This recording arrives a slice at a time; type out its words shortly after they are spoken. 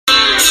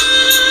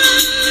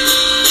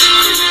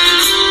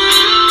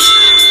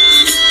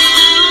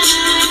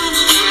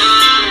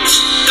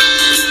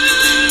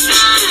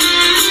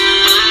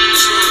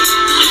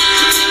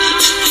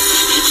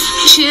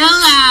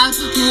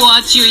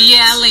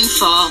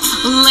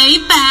lay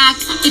back,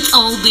 it's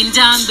all been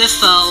done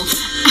before.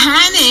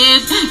 And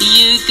if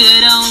you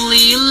could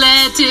only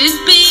let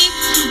it be,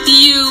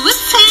 you would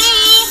say,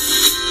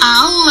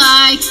 I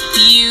like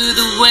you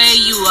the way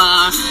you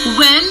are.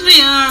 When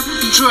we're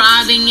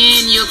driving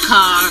in your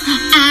car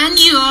and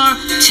you're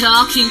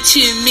talking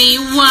to me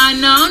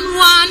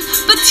one-on-one,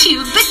 but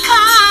you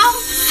become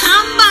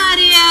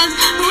somebody else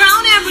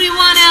around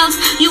everyone else.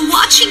 You're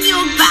watching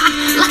your back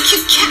like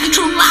you can't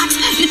relax.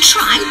 You're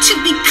trying to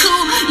be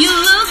cool. You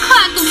look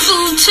like a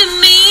fool to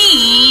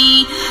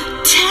me.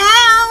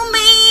 Tell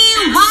me,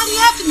 why do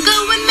you have to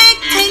go and make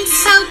things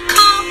so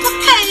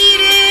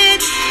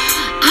complicated?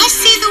 I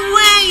see the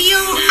way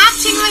you're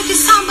acting like you're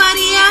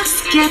somebody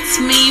else gets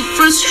me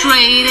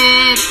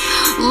frustrated.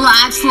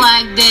 Life's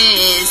like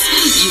this.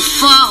 You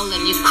fall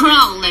and you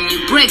crawl and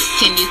you break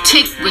and you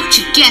take what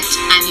you get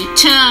and you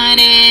turn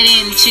it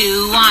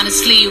into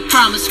honestly. You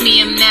promised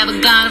me I'm never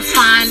gonna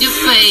find you,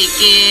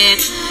 fake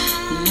it.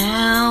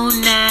 No,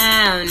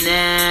 no,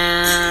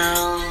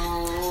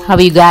 no. How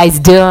are you guys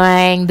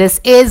doing? This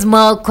is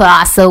Merle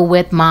Classo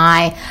with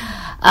my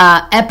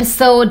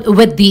episode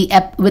with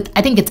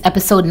I think it's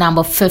episode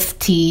number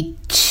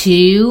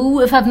 52,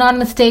 if I'm not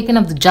mistaken,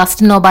 of the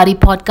Just Nobody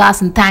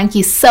podcast. And thank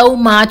you so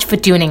much for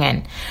tuning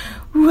in.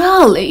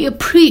 Really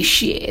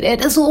appreciate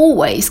it, as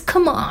always.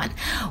 Come on.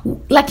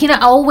 Like, I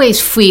always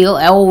feel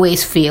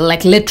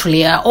like,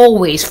 literally, I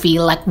always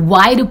feel like,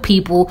 why do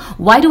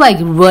I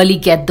really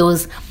get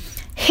those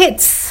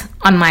hits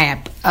on my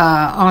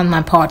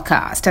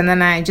podcast? And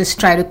then I just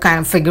try to kind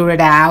of figure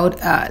it out,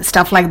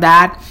 stuff like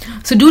that.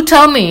 So do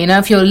tell me,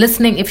 if you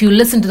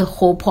listen to the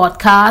whole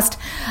podcast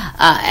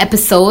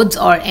episodes,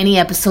 or any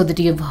episode that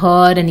you've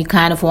heard, and you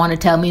kind of want to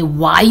tell me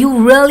why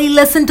you really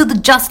listen to the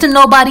Just a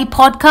Nobody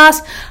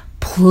podcast,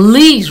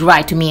 please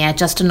write to me at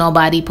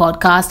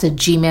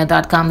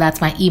justanobodypodcast@gmail.com.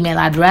 That's my email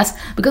address,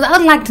 because I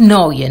would like to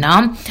know,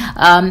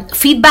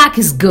 feedback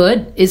is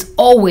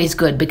always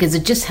good, because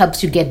it just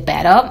helps you get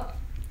better.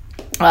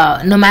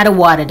 No matter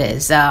what it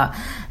is, whether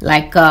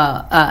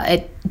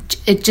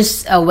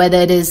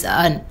it is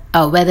a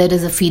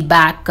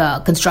feedback,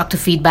 constructive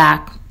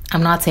feedback.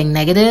 I'm not saying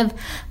negative,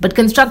 but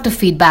constructive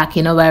feedback.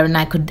 Wherein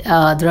I could,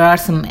 there are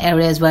some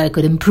areas where I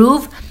could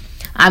improve.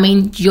 I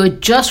mean, you're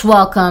just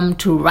welcome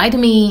to write to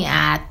me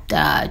at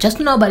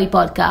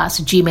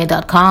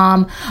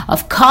justanobodypodcast@gmail.com.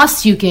 Of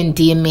course, you can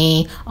DM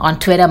me on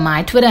Twitter.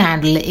 My Twitter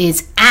handle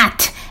is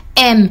at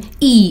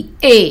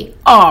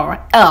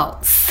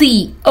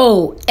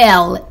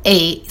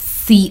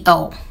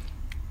MEARLCOLACO.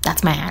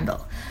 That's my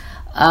handle.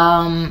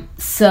 How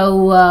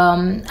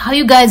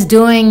you guys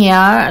doing here?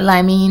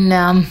 I mean,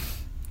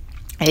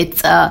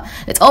 it's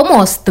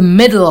almost the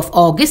middle of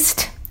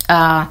August.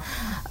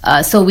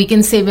 So we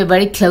can say we're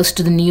very close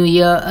to the new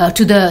year,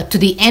 to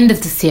the end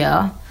of this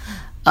year.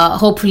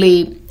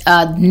 Hopefully,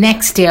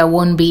 next year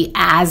won't be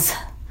as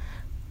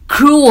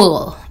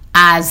cruel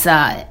as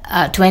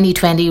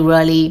 2020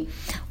 really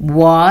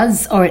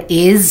was, or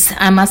is,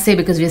 I must say,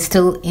 because we're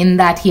still in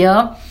that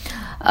year.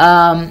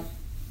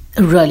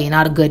 Really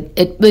not a good.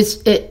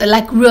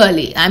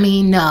 Really. I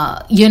mean,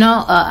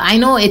 I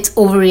know it's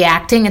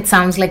overreacting. It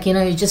sounds like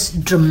you're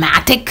just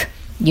dramatic.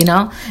 It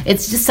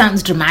just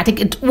sounds dramatic.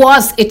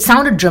 It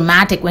sounded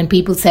dramatic when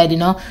people said,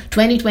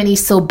 2020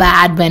 is so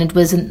bad, when it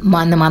was in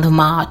the month of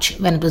March,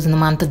 when it was in the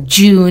month of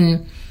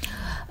June,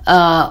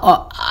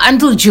 or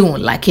until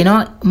June,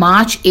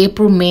 March,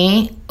 April,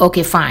 May.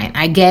 Okay, fine.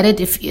 I get it.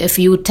 If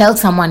you tell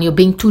someone you're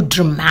being too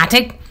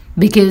dramatic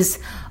because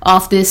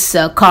of this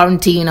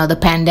quarantine or the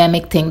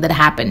pandemic thing that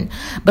happened.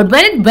 But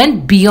when it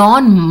went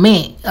beyond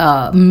May,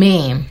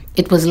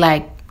 it was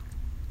like,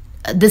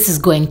 this is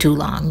going too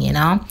long,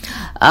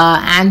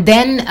 and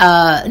then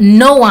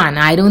no one,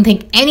 I don't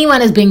think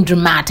anyone is being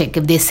dramatic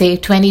if they say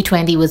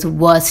 2020 was the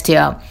worst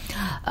year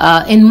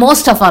in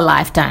most of our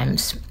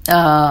lifetimes.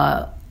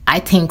 I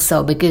think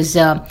so, because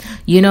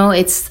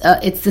it's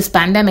this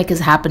pandemic has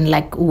happened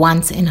like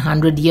once in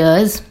 100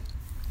 years,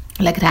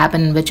 like it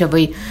happened whichever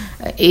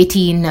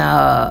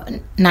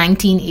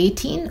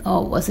 1918,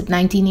 or was it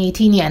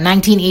 1918? Yeah,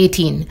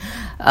 1918.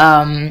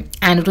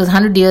 And it was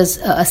 100 years,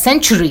 a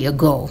century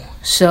ago.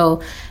 So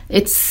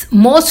it's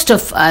most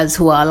of us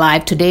who are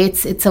alive today.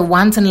 It's a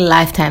once in a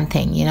lifetime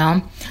thing,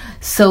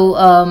 So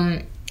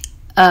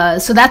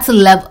so that's a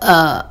level.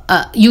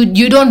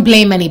 You don't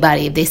blame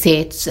anybody if they say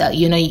it's.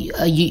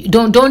 You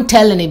don't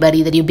tell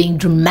anybody that you're being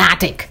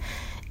dramatic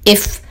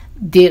if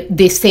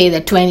they say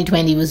that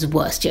 2020 was the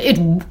worst year.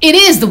 It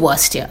is the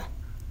worst year.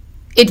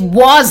 It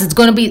was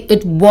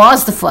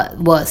the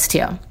worst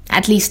year,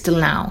 at least till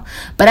now.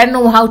 But I don't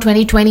know how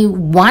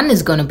 2021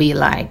 is going to be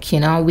like.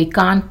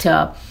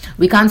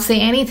 We can't say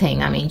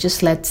anything. I mean,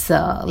 just let's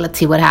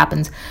see what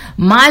happens.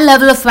 My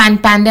level of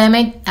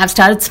pandemic, I've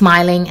started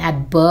smiling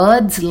at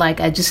birds.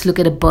 Like, I just look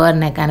at a bird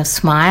and I kind of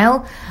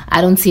smile. I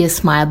don't see a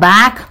smile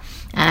back.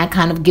 And I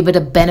kind of give it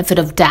a benefit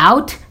of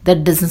doubt that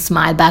it doesn't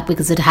smile back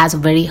because it has a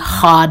very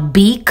hard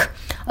beak.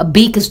 A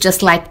beak is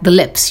just like the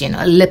lips,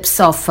 lips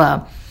of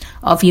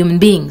of human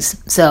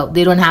beings. So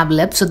they don't have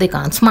lips, so they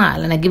can't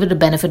smile. And I give it a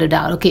benefit of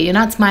doubt. Okay, you're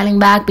not smiling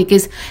back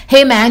because,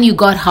 hey man, you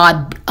got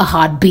a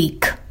hard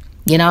beak.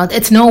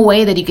 It's no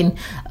way that you can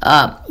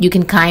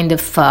kind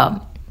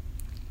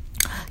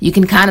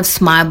of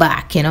smile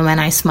back, when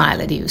I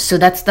smile at you. So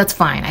that's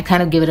fine. I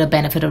kind of give it a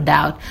benefit of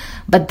doubt.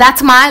 But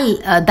that's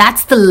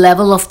the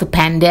level of the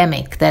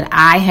pandemic that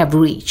I have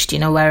reached,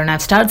 wherein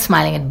I've started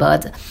smiling at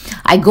birds.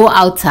 I go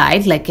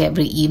outside like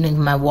every evening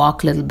for my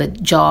walk, a little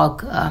bit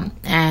jog,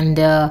 and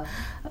those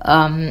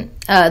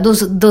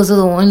are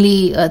the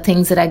only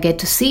things that I get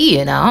to see,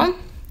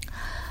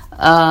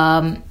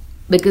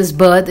 because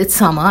it's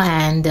summer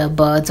and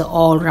birds are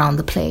all around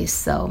the place.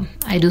 So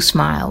I do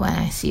smile when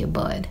I see a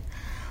bird,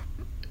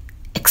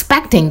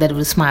 expecting that it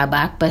will smile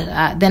back,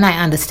 but then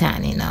I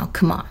understand,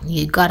 come on,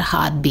 you got a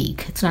hard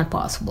beak. It's not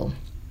possible.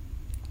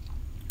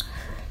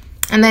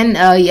 And then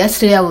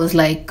yesterday I was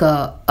like,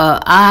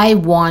 I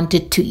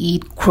wanted to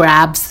eat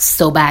crabs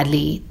so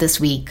badly this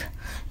week.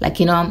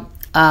 Like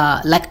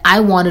I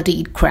wanted to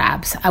eat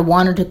crabs. I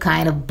wanted to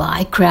kind of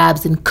buy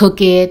crabs and cook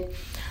it.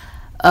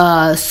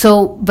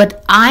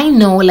 But I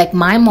know, like,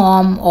 my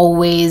mom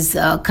always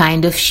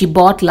she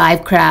bought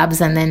live crabs,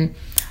 and then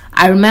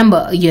I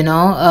remember,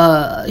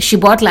 she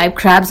bought live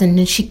crabs and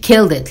then she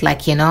killed it.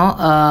 Like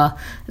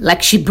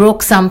she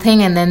broke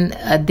something and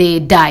then they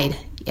died.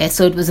 Yeah,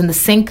 so it was in the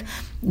sink.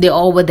 They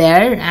all were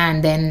there,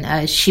 and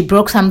then she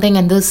broke something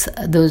and those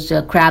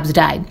crabs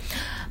died.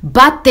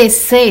 But they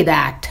say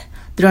that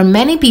there are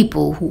many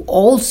people who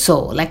also,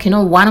 like,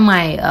 one of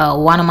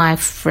my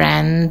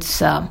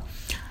friends,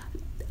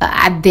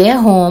 at their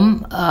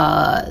home,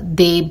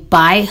 they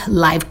buy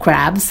live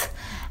crabs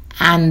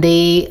and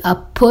they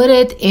put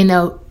it in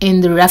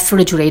the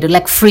refrigerator,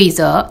 like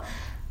freezer,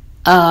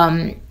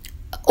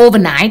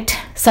 overnight,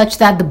 such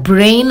that the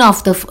brain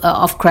of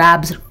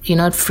crabs,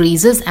 it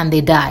freezes and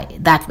they die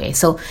that way.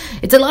 So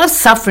it's a lot of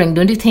suffering,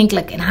 don't you think?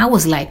 Like, and I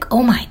was like,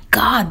 oh my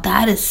God,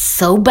 that is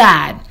so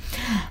bad.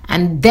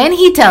 And then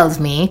he tells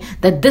me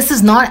that this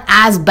is not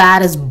as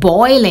bad as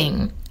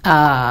boiling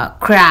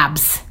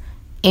crabs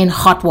in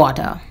hot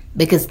water,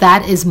 because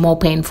that is more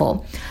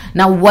painful.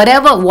 Now,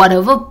 whatever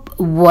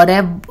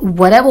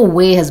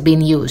way has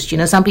been used,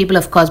 some people,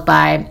 of course,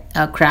 buy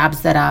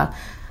crabs that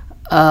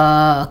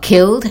are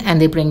killed and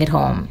they bring it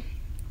home.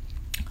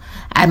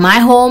 At my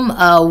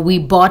home, we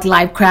bought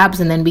live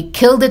crabs and then we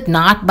killed it,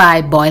 not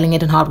by boiling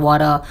it in hot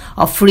water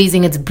or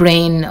freezing its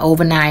brain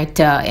overnight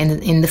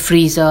in the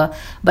freezer,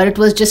 but it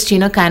was just,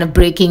 kind of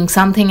breaking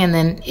something and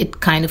then it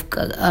kind of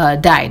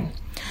died.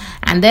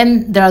 And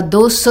then there are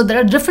those, so there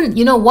are different,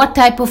 what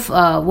type of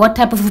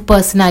a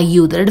person are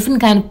you? There are different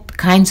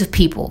kinds of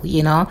people,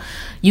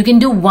 You can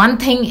do one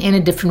thing in a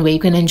different way. You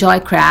can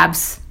enjoy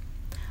crabs,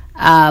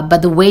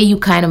 but the way you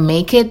kind of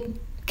make it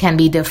can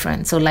be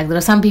different. So, like, there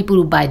are some people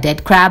who buy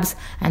dead crabs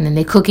and then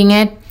they're cooking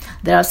it.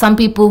 There are some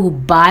people who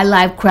buy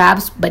live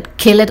crabs but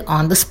kill it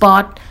on the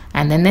spot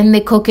and then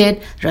they cook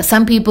it. There are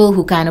some people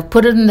who kind of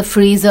put it in the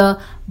freezer,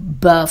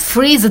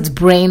 freeze its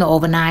brain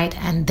overnight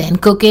and then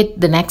cook it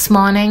the next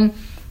morning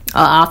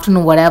or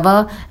afternoon,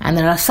 whatever. And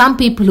there are some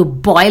people who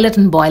boil it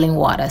in boiling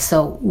water.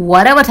 So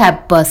whatever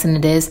type of person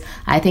it is,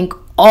 I think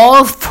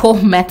all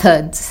four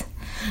methods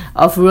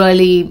of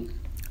really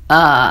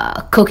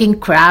cooking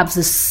crabs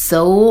is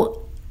so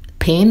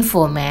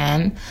painful,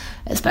 man.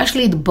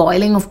 Especially the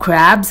boiling of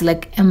crabs.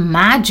 Like,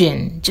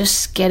 imagine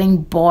just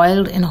getting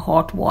boiled in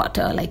hot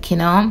water. Like,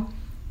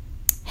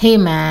 hey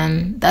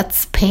man,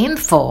 that's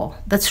painful.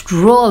 That's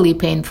really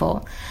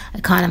painful. I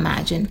can't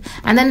imagine.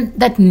 And then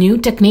that new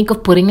technique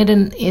of putting it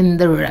in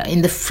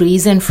the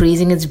freezer and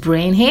freezing its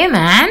brain. Hey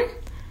man,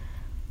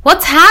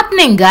 what's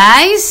happening,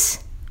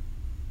 guys?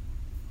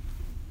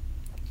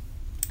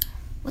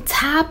 What's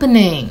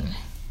happening?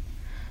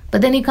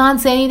 But then you can't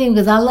say anything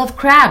because I love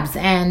crabs,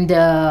 and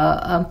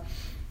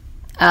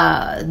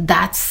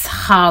that's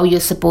how you're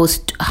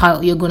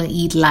going to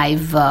eat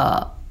live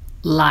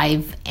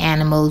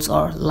animals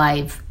or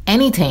live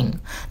anything.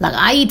 Like,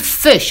 I eat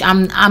fish.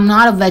 I'm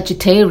not a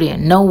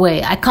vegetarian. No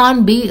way. I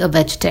can't be a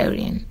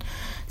vegetarian.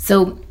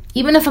 So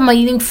even if I'm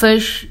eating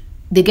fish,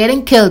 they're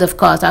getting killed, of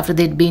course, after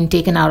they've been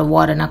taken out of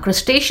water. Now,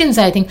 crustaceans,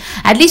 I think,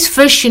 at least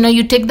fish,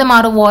 you take them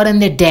out of water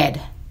and they're dead.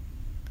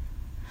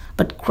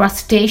 But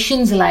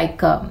crustaceans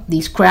like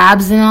these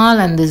crabs and all,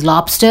 and these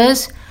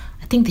lobsters,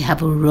 I think they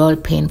have a real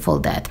painful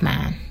death,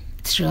 man.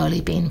 It's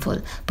really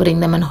painful. Putting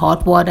them in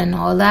hot water and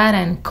all that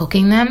and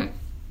cooking them.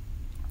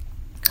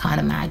 Can't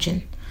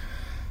imagine.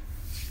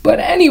 But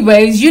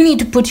anyways, you need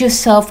to put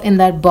yourself in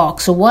that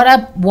box. So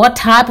what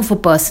type of a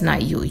person are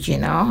you,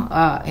 in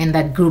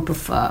that group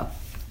of...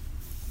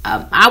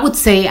 I would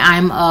say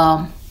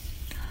I'm...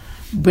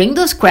 bring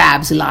those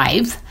crabs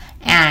live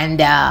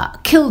and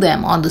kill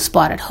them on the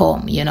spot at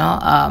home,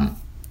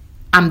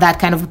 I'm that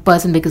kind of a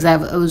person because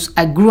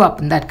I grew up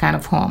in that kind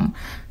of home.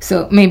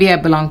 So maybe I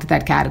belong to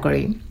that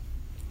category.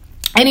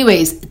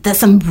 Anyways, there's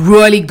some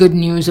really good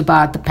news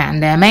about the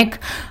pandemic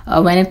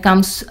when it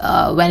comes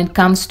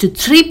to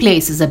 3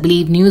 places, I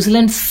believe: New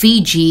Zealand,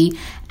 Fiji,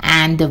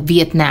 and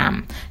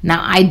Vietnam.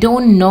 Now, I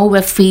don't know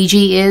where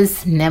Fiji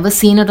is, never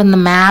seen it on the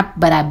map,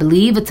 but I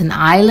believe it's an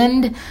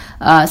island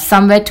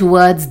somewhere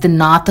towards the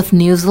north of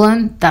New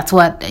Zealand. That's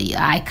what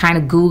I kind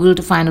of Googled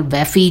to find out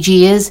where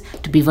Fiji is.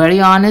 To be very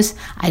honest,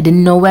 I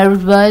didn't know where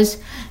it was.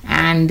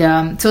 And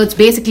so it's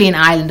basically an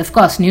island. Of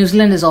course, New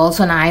Zealand is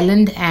also an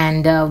island,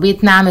 and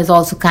Vietnam is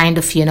also kind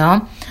of,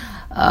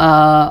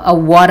 a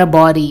water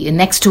body,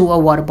 next to a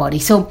water body.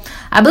 So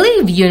I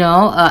believe,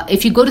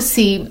 if you go to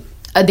see,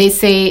 they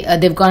say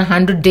they've gone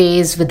 100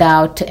 days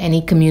without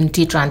any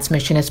community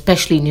transmission,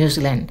 especially New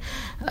Zealand.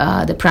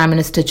 The Prime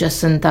Minister,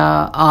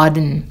 Jacinda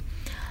Ardern,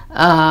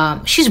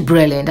 she's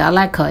brilliant. I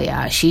like her,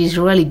 yeah. She's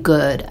really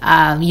good.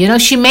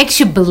 She makes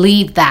you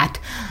believe that,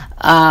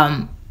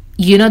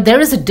 there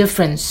is a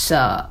difference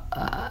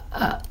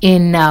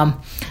in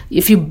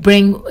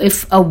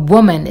if a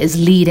woman is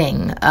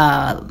leading,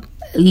 has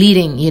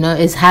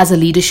a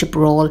leadership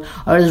role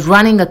or is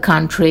running a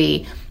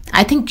country.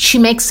 I think she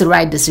makes the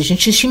right decision.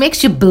 She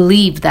makes you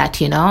believe that,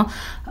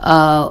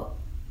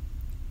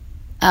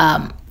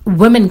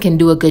 women can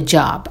do a good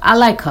job. I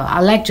like her.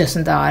 I like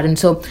Jacinda Ardern.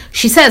 So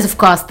she says, of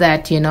course,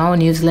 that,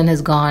 New Zealand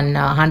has gone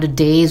 100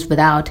 days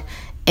without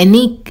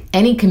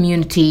any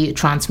community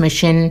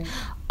transmission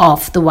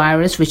of the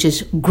virus, which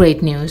is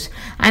great news.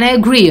 And I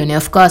agree,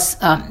 of course,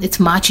 it's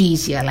much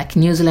easier, like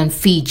New Zealand,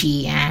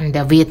 Fiji, and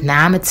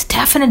Vietnam. It's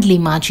definitely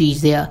much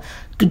easier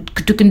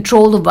to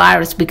control the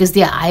virus because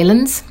they are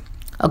islands.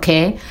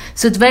 Okay,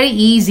 so it's very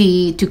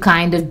easy to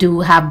kind of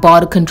have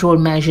border control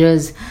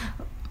measures,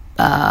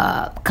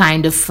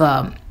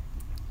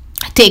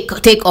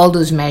 take all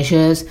those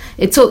measures.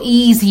 It's so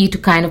easy to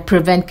kind of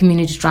prevent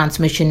community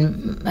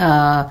transmission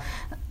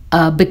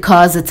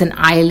because it's an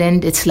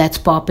island, it's less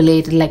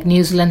populated. Like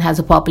New Zealand has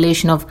a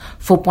population of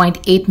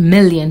 4.8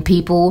 million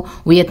people,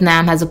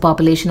 Vietnam has a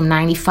population of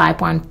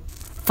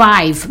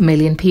 95.5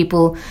 million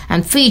people,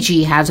 and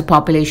Fiji has a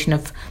population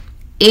of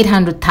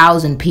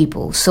 800,000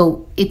 people.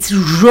 So it's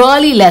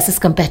really less as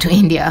compared to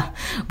India,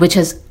 which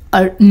has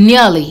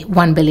nearly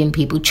 1 billion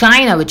people,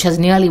 China, which has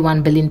nearly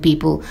 1 billion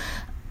people,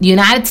 the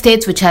United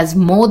States, which has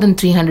more than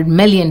 300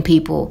 million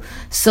people.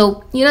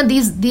 So,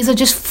 these are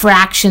just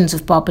fractions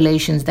of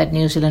populations that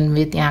New Zealand,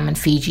 Vietnam, and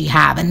Fiji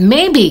have. And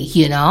maybe,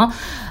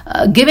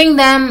 giving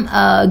them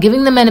a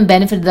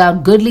benefit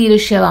without good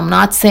leadership. I'm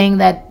not saying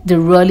that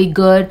they're really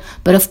good,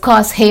 but of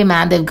course, hey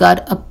man, they've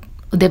got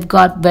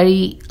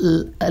very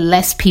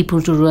less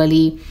people to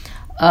really,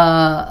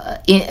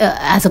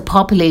 as a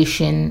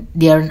population.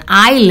 They're an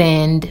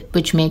island,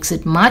 which makes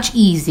it much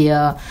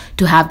easier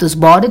to have those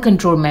border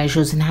control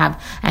measures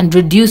and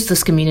reduce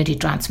this community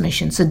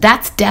transmission. So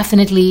that's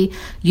definitely,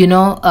 you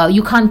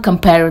can't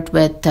compare it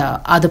with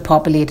other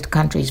populated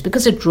countries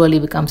because it really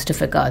becomes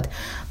difficult.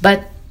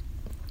 But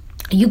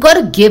you got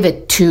to give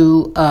it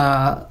to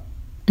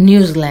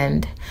New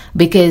Zealand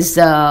because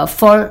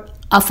for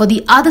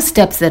the other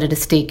steps that it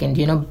has taken,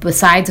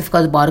 besides, of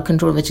course, border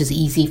control, which is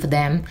easy for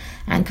them,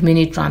 and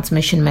community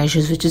transmission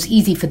measures, which is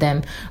easy for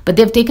them, but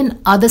they've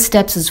taken other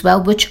steps as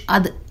well, which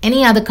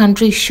any other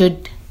country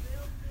should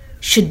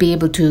be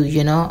able to,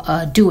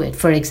 do it.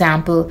 For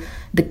example,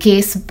 the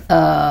case,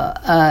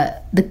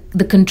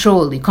 the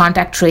control, the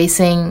contact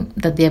tracing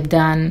that they've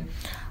done,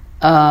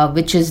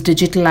 which is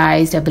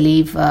digitalized, I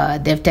believe.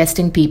 They're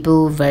testing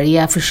people very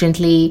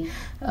efficiently.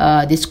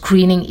 They're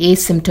screening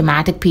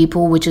asymptomatic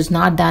people, which is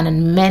not done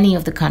in many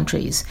of the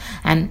countries.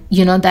 And,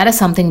 that is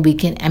something we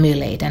can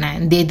emulate,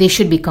 and they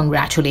should be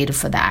congratulated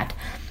for that.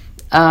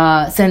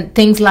 So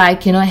things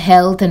like,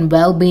 health and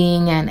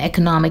well-being and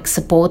economic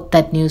support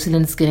that New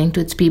Zealand is giving to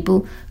its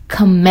people,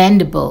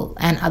 commendable,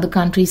 and other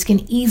countries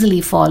can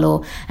easily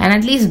follow and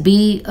at least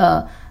be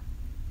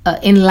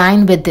in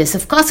line with this.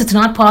 Of course, it's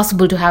not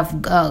possible to have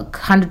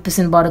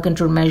 100% border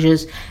control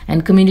measures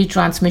and community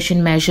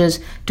transmission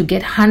measures to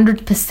get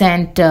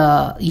 100%,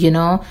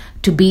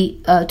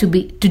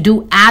 to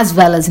do as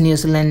well as New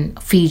Zealand,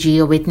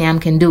 Fiji, or Vietnam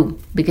can do,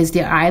 because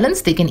they're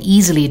islands. They can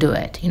easily do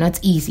it. It's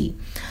easy.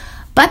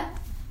 But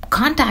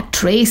contact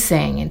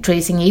tracing and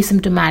tracing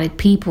asymptomatic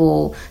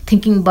people,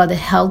 thinking about the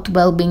health,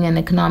 well-being, and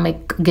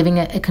giving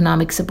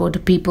economic support to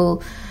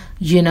people,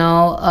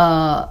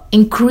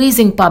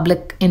 increasing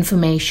public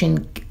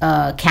information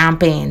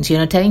campaigns,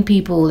 telling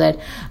people that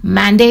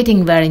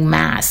mandating wearing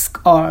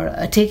masks or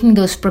taking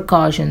those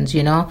precautions,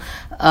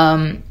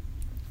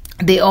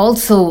 they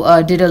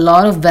also did a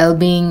lot of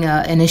well-being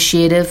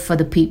initiative for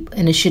the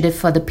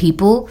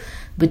people,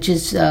 which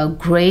is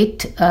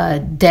great.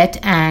 Debt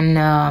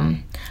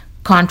and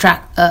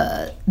contract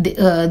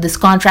this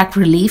contract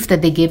relief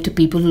that they gave to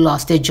people who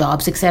lost their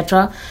jobs,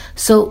 etc.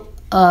 So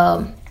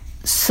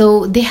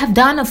they have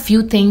done a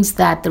few things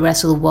that the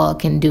rest of the world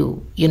can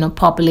do,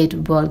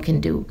 populated world can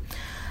do,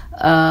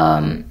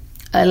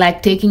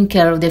 like taking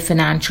care of their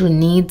financial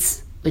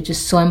needs, which is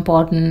so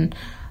important.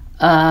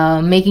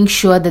 Making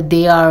sure that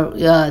they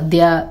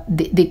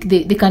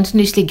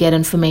continuously get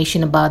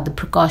information about the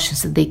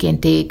precautions that they can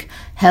take,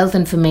 health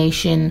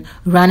information,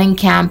 running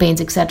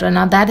campaigns, etc.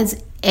 Now that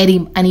is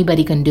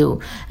anybody can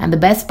do, and the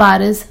best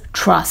part is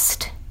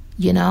trust.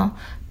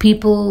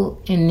 people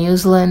in New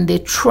Zealand, they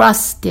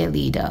trust their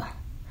leader.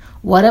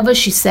 Whatever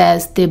she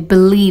says, they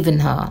believe in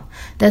her.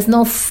 There's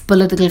no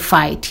political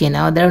fight,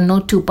 There are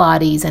no two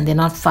parties and they're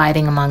not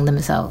fighting among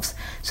themselves.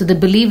 So they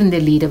believe in their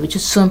leader, which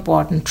is so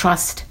important,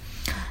 trust.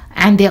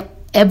 And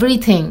every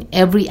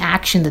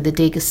action that they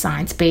take is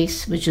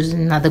science-based, which is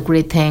another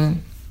great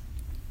thing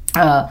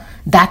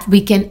that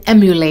we can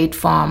emulate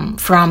from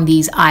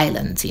these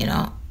islands,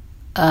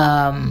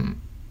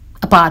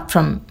 apart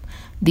from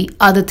the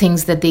other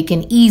things that they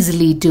can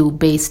easily do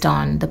based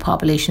on the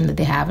population that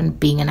they have and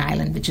being an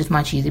island, which is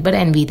much easier, but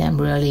envy them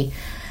really.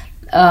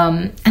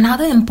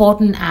 Another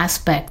important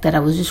aspect that I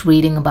was just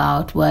reading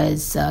about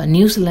was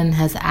New Zealand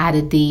has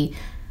added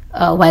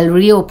while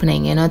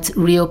reopening, its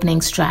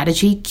reopening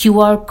strategy,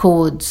 QR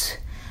codes,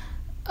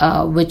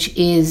 which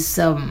is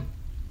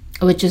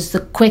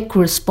the quick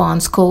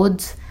response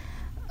codes,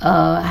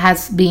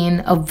 has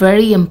been a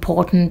very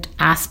important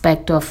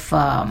aspect of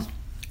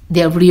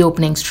their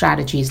reopening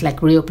strategies,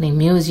 like reopening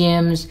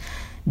museums,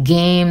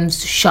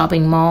 games,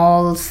 shopping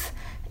malls,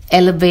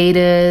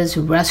 elevators,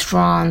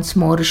 restaurants,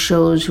 motor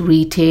shows,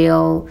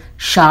 retail,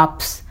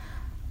 shops,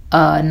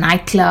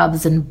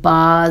 nightclubs and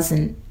bars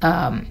and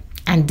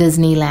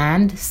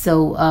Disneyland.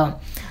 So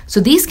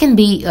these can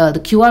be the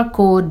QR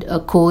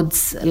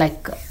codes,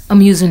 like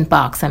amusement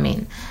parks,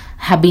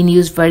 have been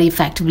used very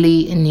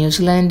effectively in New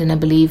Zealand, and I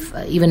believe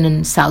even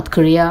in South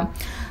Korea.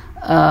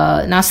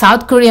 Now,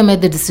 South Korea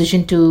made the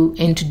decision to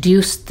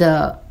introduce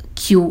the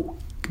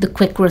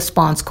quick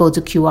response codes,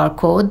 the QR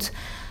codes,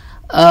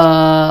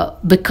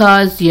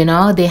 because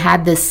they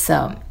had this.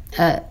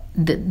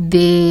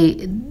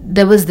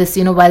 There was this,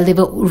 while they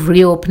were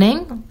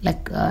reopening,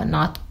 like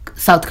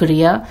South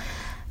Korea,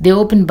 they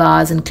opened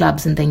bars and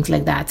clubs and things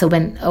like that. So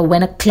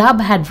when a club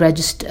had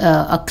registered,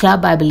 a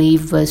club I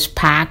believe was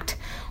packed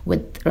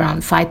with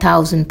around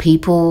 5,000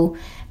 people.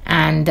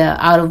 And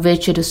out of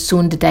which it was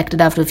soon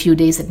detected after a few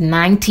days that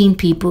 19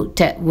 people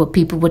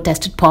were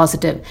tested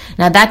positive.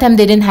 Now, at that time,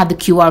 they didn't have the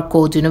QR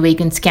codes, where you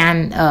can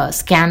scan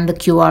the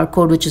QR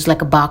code, which is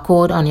like a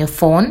barcode on your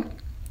phone.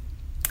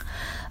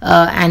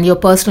 And your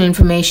personal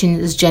information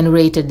is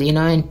generated,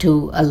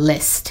 into a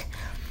list.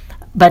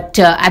 But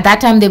at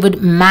that time, they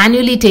would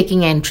manually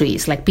taking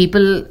entries. Like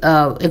people,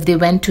 if they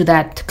went to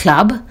that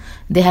club,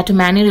 they had to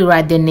manually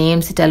write their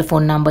names, the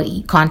telephone number,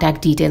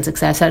 contact details,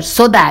 etc.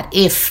 So that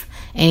if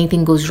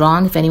anything goes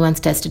wrong, if anyone's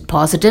tested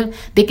positive,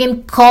 they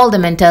can call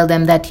them and tell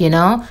them that,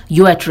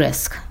 you're at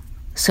risk.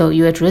 So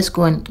you're at risk,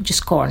 go and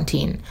just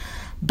quarantine.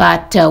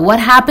 But what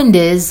happened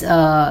is,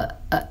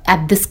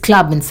 at this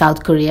club in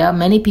South Korea,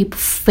 many people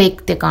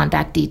faked their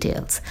contact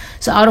details.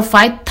 So out of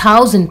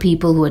 5,000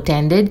 people who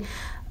attended,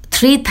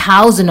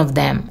 3,000 of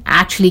them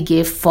actually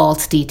gave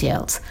false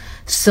details.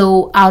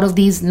 So out of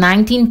these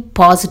 19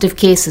 positive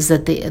cases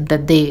that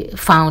they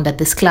found at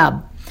this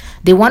club,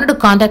 they wanted to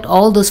contact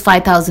all those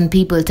 5,000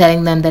 people,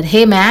 telling them that,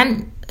 hey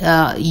man,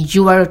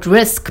 you are at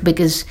risk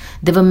because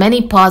there were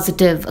many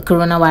positive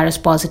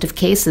coronavirus positive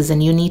cases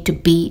and you need to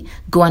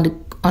go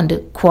under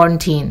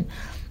quarantine.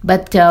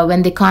 But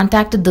when they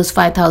contacted those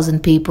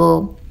 5,000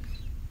 people,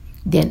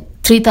 then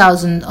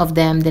 3,000 of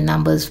them, the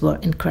numbers were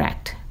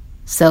incorrect.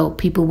 So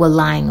people were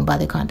lying about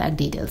their contact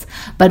details.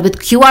 But with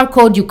QR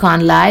code, you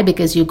can't lie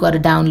because you got to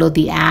download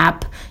the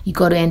app. You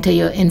got to enter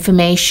your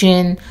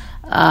information,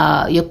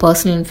 your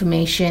personal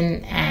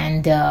information.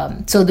 And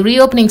so the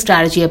reopening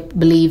strategy, I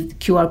believe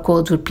QR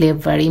codes would play a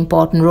very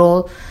important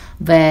role,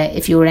 where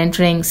if you were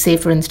entering, say,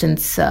 for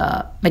instance,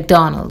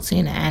 McDonald's,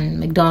 and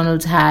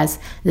McDonald's has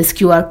this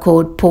QR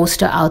code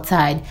poster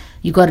outside.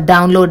 You got to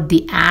download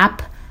the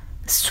app,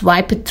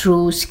 swipe it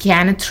through,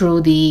 scan it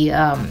through the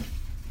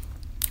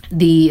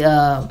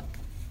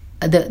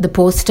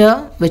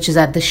poster, which is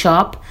at the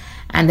shop,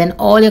 and then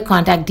all your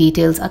contact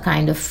details are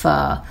kind of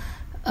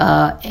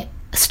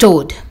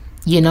stored,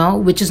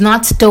 which is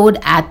not stored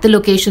at the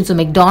location. So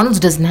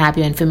McDonald's doesn't have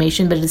your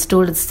information, but it's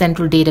stored at the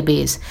central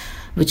database,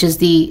 which is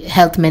the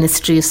health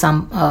ministry. In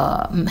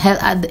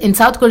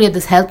South Korea,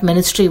 this health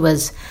ministry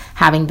was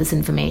having this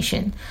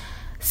information.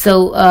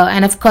 So,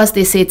 and of course,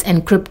 they say it's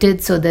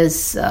encrypted, so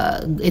it's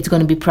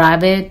going to be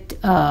private.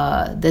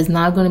 There's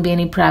not going to be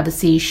any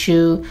privacy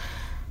issue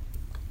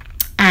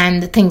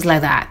and things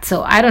like that.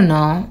 So I don't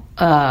know.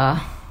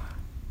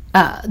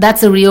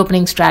 That's a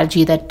reopening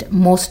strategy that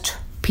most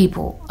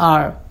people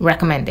are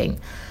recommending.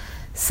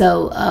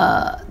 So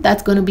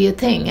that's going to be a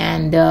thing.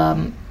 And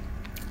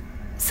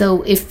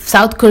so if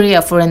South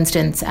Korea, for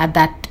instance,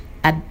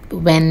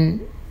 when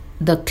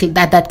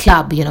that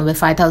club, where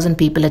 5,000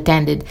 people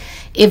attended,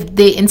 if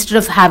they, instead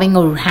of having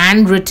a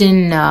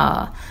handwritten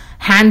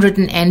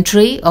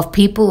entry of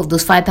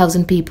those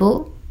 5,000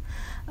 people,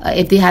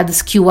 if they had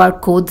this QR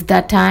code at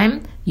that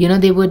time,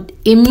 they would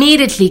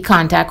immediately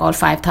contact all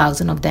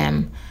 5,000 of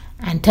them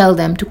and tell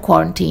them to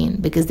quarantine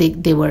because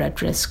they were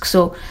at risk.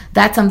 So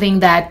that's something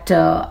that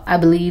I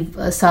believe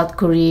South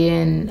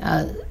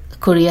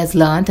Korea has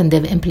learned, and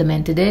they've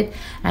implemented it.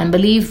 And I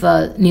believe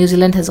New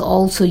Zealand has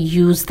also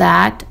used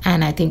that,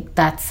 and I think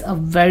that's a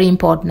very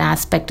important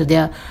aspect of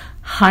their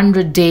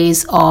 100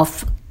 days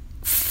of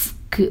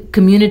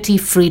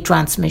community-free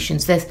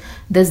transmissions.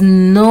 There's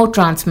no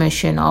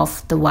transmission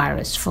of the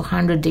virus for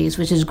 100 days,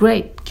 which is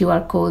great.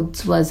 QR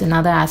codes was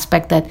another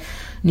aspect that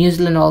New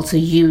Zealand also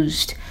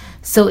used.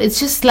 So it's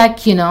just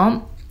like,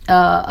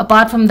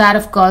 apart from that,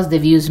 of course,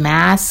 they've used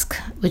mask,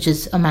 which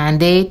is a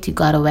mandate. You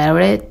gotta wear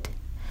it.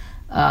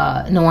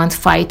 No one's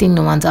fighting,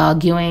 no one's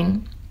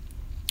arguing.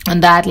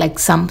 And that, like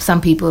some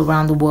people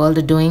around the world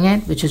are doing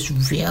it, which is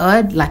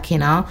weird. Like,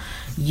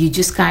 you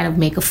just kind of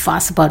make a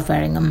fuss about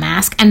wearing a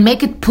mask and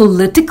make it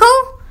political.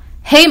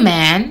 Hey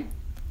man,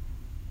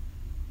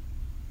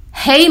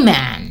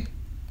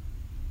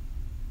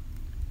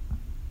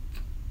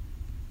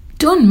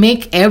 don't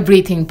make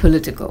everything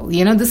political.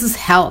 This is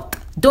health.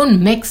 Don't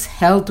mix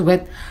health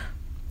with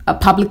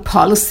public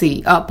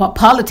policy,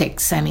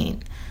 politics. I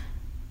mean,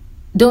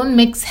 don't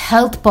mix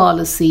health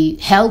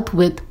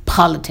with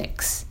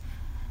politics.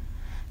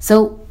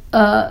 So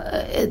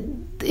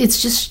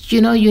it's just,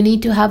 you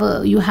need to have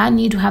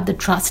the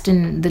trust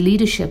in the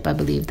leadership. I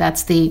believe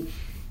that's the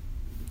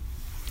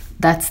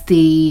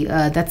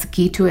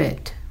key to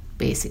it,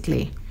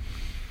 basically.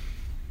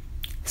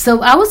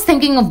 So I was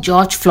thinking of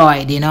George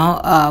Floyd,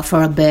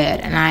 for a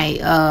bit, and I,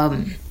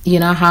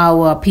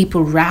 how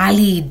people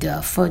rallied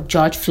for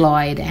George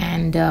Floyd,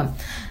 and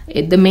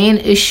the main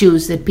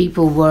issues that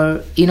people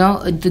were,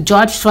 the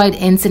George Floyd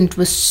incident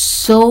was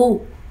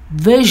so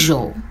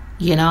visual,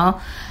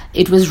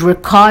 it was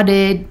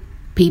recorded,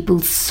 people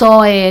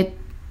saw it.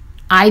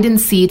 I didn't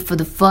see it for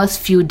the first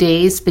few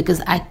days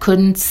because I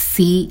couldn't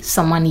see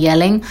someone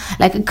yelling.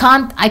 Like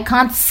I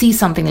can't see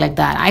something like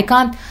that.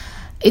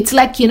 It's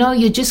like,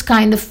 you just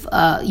kind of,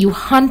 you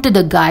hunted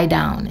a guy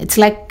down. It's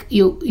like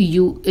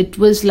it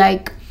was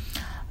like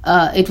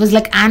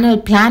Animal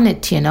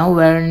Planet,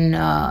 wherein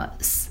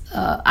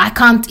I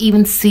can't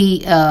even see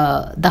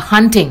the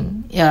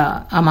hunting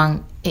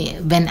among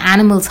when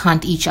animals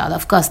hunt each other.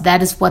 Of course,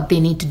 that is what they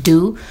need to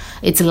do.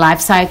 It's a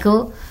life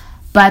cycle.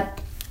 But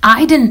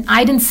I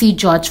didn't see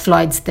George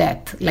Floyd's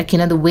death. Like,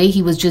 the way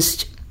he was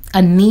just,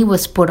 a knee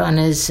was put on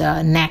his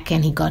neck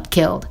and he got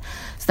killed.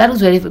 So that was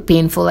very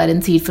painful. I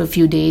didn't see it for a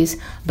few days.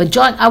 But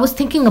I was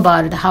thinking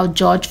about it, how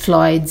George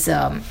Floyd's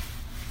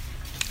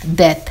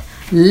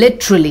death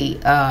literally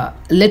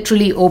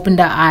opened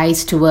our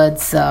eyes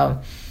towards,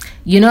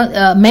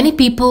 many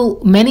people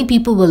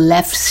were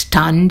left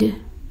stunned.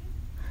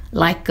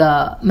 Like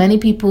many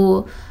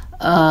people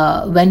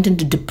went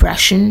into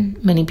depression.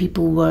 Many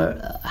people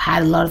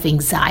had a lot of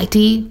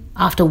anxiety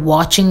after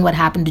watching what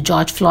happened to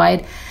George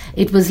Floyd.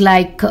 It was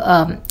like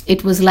I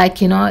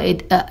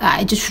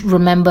just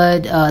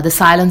remembered the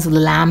Silence of the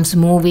Lambs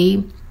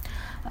movie.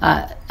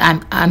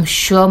 I'm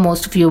sure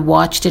most of you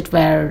watched it,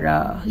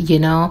 where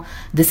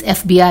this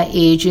FBI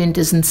agent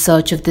is in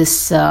search of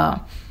this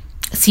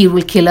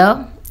serial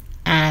killer,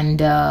 and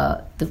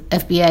the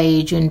FBI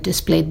agent is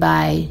played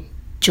by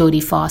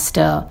Jodie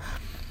Foster,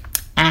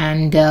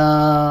 and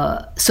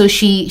so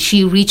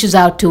she reaches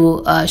out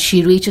to a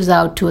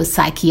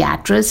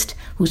psychiatrist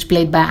who's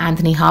played by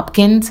Anthony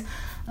Hopkins,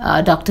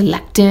 Dr.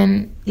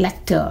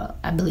 Lecter,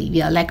 I believe,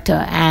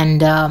 Lecter,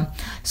 and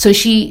so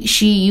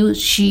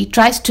she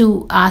tries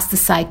to ask the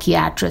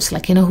psychiatrist,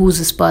 like, who's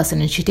this person,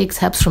 and she takes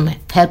help from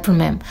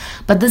him.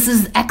 But this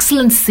is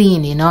excellent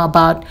scene,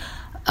 about.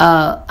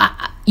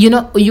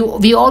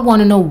 We all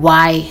want to know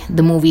why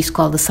the movie is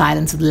called The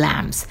Silence of the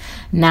Lambs.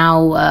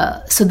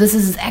 Now, so this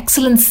is an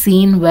excellent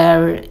scene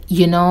where,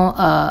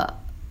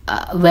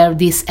 where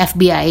this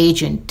FBI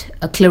agent,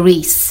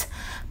 Clarice,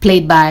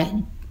 played by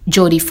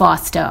Jodie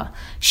Foster,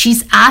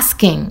 she's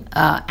asking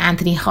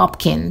Anthony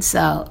Hopkins,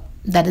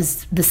 that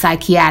is the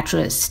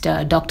psychiatrist,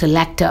 Dr.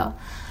 Lecter,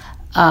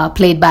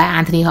 played by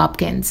Anthony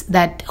Hopkins,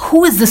 that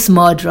who is this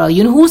murderer?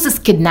 Who's this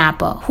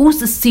kidnapper? Who's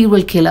this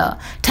serial killer?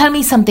 Tell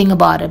me something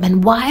about him,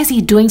 and why is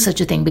he doing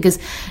such a thing? Because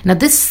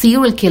this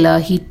serial killer,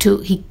 he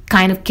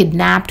kind of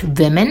kidnapped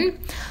women,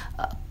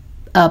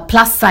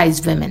 plus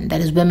size women, that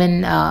is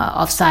women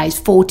of size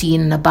 14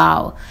 and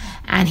above,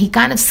 and he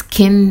kind of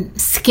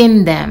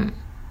skinned them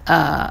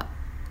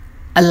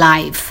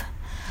alive.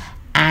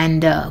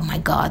 And my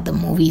God, the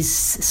movie's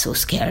so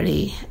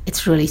scary.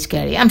 It's really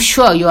scary. I'm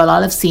sure you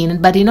all have seen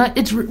it, but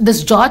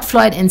this George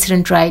Floyd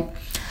incident, right?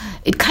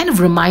 It kind of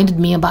reminded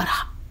me about.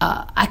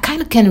 I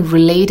kind of can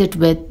relate it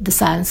with The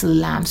Silence of the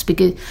Lambs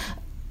because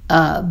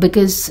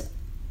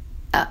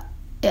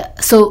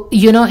so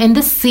in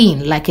this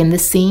scene, when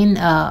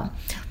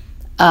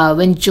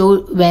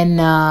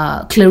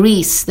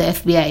Clarice, the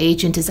FBI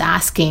agent, is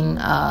asking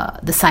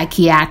the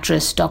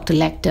psychiatrist, Dr.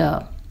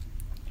 Lecter,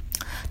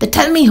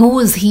 tell me who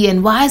is he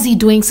and why is he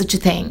doing such a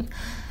thing?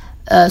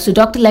 So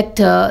Dr.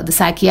 Lecter, the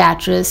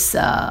psychiatrist,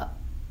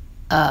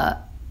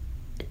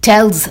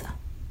 tells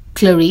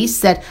Clarice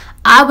that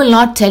I will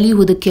not tell you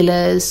who the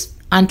killer is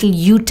until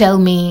you tell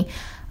me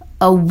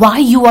why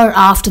you are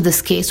after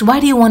this case. Why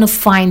do you want to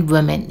find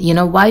women?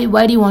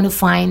 Why do you want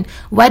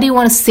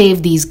to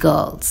save these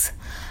girls?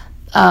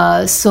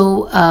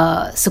 So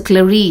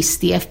Clarice,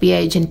 the FBI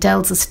agent,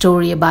 tells a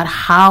story about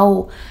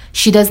how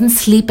she doesn't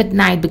sleep at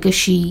night because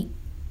she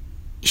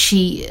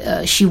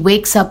she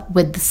wakes up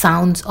with the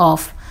sounds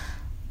of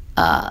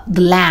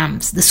the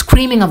lambs, the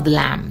screaming of the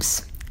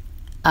lambs,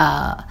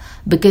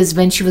 because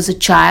when she was a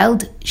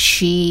child,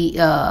 she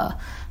heard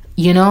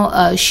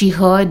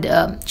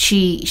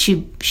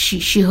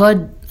she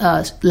heard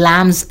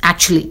lambs,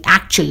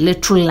 actual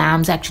literal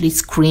lambs actually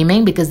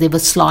screaming because they were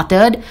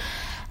slaughtered,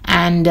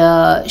 and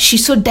she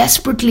so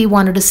desperately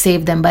wanted to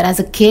save them, but as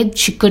a kid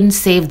she couldn't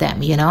save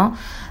them,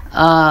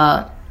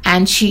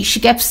 and she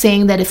kept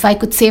saying that if I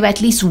could save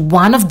at least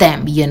one of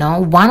them,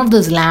 one of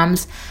those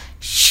lambs,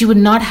 she would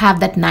not have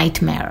that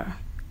nightmare.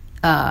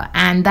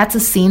 And that's a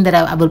scene that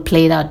I will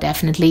play it out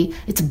definitely.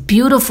 It's a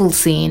beautiful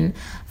scene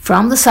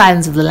from The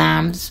Silence of the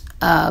Lambs,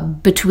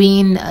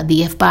 between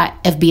the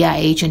FBI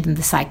agent and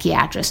the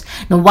psychiatrist.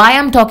 Now, why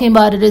I'm talking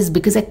about it is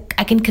because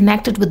I can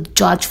connect it with the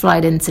George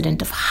Floyd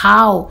incident, of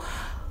how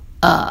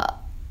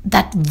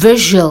that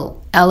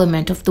visual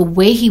element of the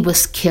way he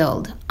was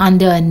killed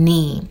under a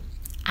knee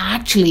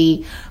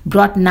actually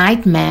brought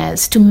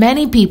nightmares to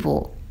many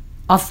people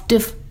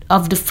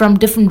from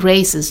different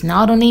races,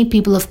 not only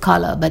people of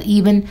color, but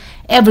even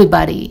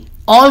everybody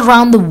all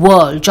around the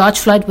world. George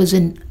Floyd was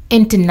an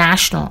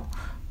international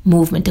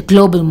movement, a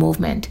global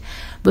movement.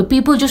 But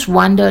people just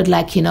wondered,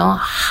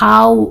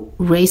 how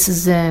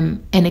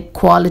racism,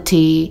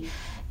 inequality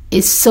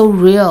is so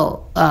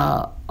real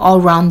all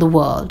around the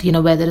world,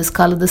 whether it is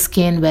color of the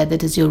skin, whether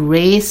it is your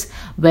race,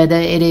 whether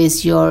it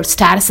is your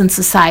status in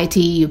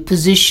society, your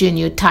position,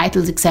 your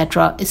titles,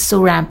 etc. is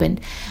so rampant.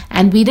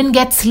 And we didn't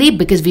get sleep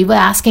because we were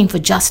asking for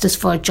justice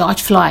for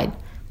George Floyd.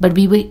 But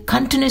we were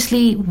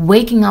continuously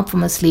waking up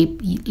from a sleep,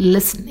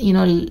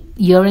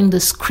 hearing the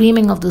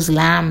screaming of those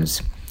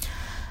lambs,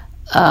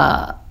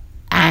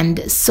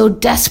 and so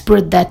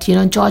desperate that,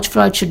 George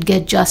Floyd should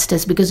get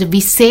justice. Because if we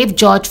save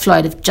George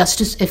Floyd, if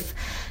justice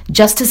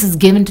is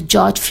given to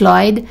George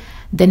Floyd,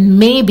 then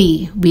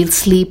maybe we'll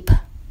sleep.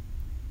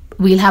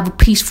 We'll have a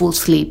peaceful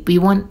sleep. We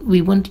won't.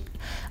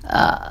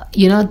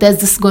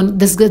 There's going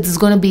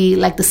to be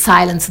like the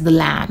silence of the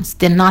lambs.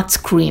 They're not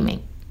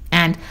screaming.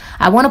 And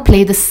I want to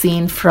play the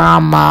scene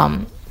from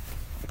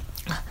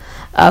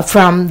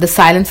The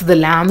Silence of the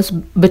Lambs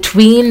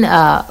between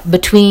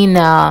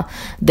the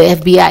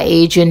FBI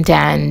agent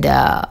and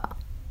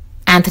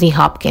Anthony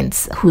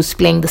Hopkins, who's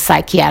playing the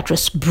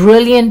psychiatrist.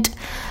 Brilliant.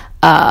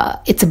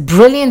 It's a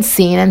brilliant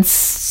scene and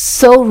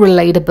so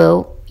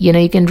relatable.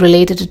 You can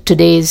relate it to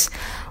today's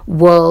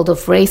world of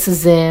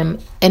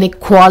racism,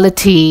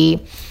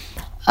 inequality,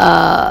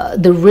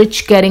 the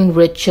rich getting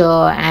richer,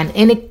 and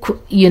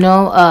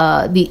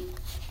the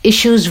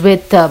issues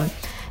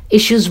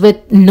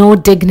with no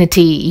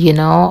dignity,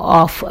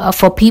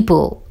 for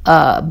people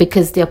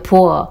because they're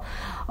poor,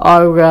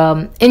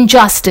 or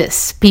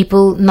injustice,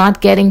 people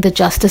not getting the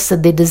justice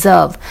that they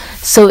deserve.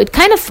 So it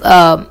kind of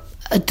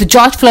the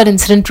George Floyd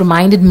incident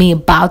reminded me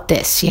about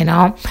this.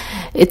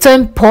 It's so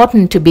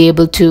important to be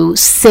able to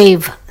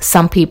save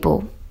some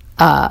people,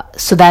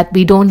 so that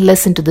we don't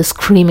listen to the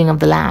screaming of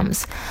the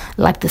lambs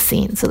like the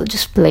scene. So we'll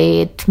just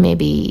play it.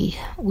 Maybe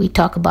we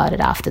talk about it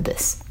after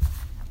this.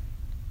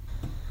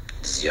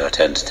 It's your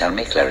turn to tell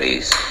me,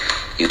 Clarice.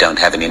 You don't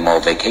have any more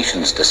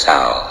vacations to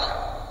sow.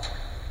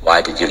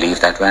 Why did you leave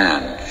that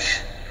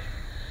ranch?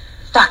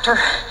 Doctor,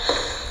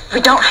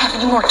 we don't have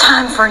any more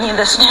time for any of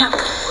this now.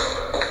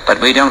 But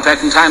we don't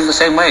reckon time the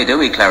same way, do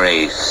we,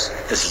 Clarice?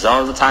 This is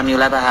all the time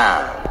you'll ever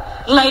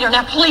have. Later.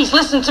 Now, please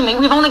listen to me.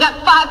 We've only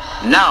got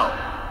 5... No.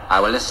 I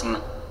will listen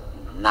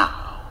now.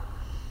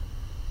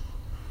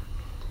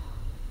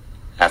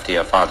 After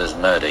your father's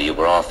murder, you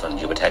were orphaned.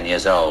 You were 10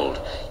 years old.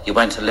 You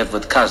went to live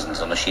with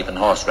cousins on a sheep and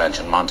horse ranch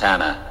in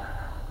Montana.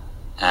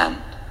 And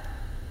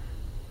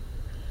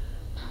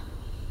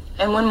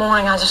one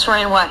morning I just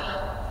ran away.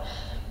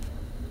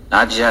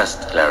 Not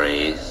just,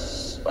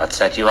 Clarice. What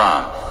set you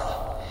off?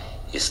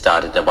 You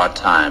started at what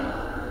time?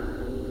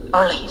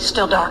 Early.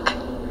 Still dark.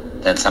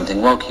 Then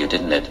something woke you,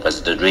 didn't it?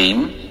 Was it a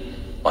dream?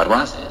 What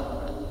was it?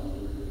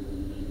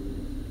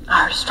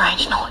 I heard a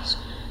strange noise.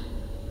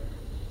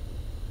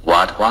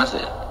 What was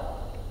it?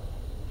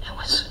 It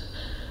was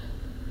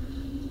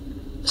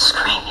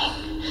screaming.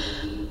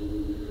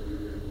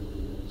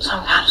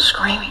 Some kind of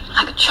screaming,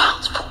 like a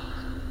child's voice.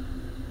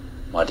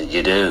 What did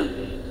you do?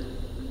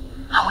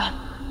 I went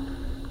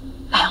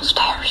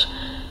downstairs,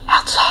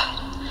 outside.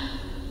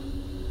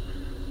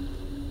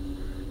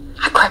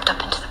 I crept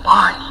up into the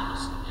barn.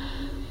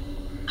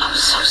 I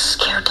was so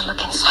scared to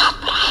look inside,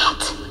 but I had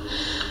to.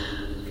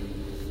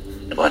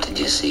 What did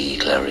you see,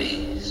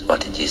 Clarice?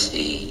 What did you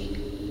see?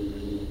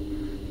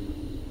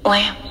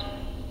 Lambs.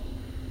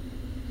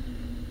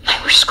 They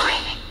were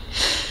screaming.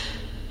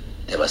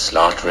 They were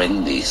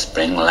slaughtering these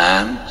spring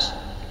lambs?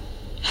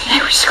 They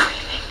were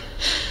screaming.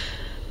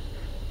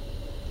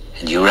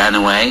 And you ran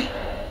away?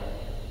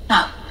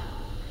 No.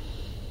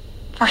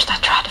 First I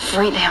tried to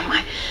free them.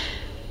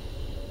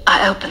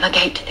 I opened the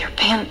gate to their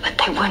pen, but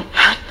they wouldn't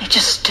run. They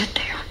just stood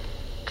there,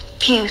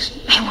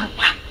 confused. They wouldn't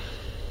run.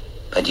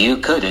 But you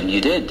could, and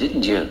you did,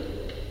 didn't you?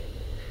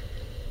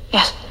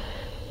 Yes.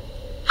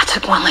 I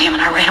took one lamb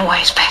and I ran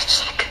away as fast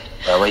as I could.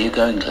 Where were you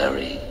going,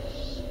 Clarice?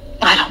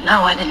 I don't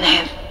know. I didn't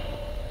have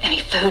any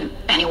food,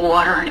 any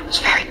water, and it was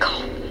very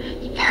cold.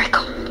 Very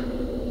cold.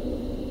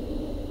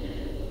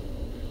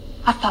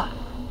 I thought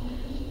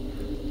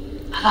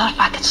if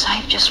I could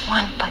save just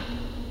one, but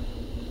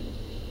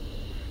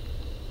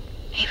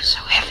he was so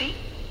heavy.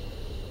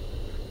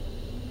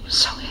 He was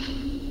so heavy.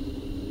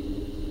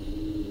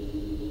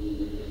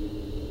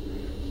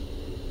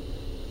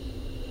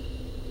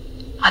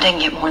 I didn't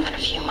get more than a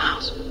few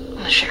miles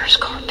when the sheriff's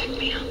car picked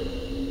me up.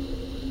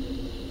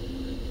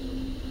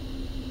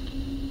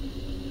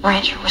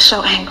 Rancher was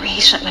so angry,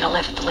 he sent me to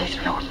live at the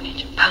Lutheran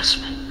orphanage in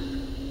Postman.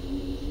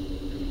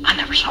 I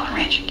never saw the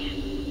ranch again.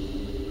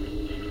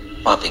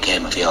 What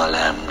became of your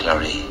lamb,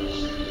 Clarice?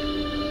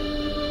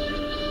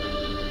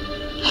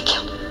 I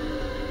killed him.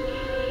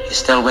 You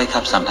still wake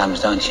up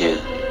sometimes, don't you?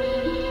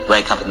 You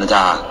wake up in the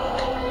dark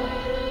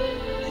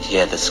and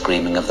hear the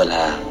screaming of the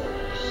lambs.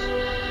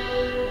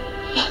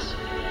 Yes.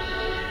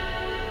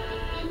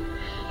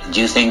 And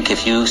you think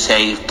if you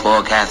save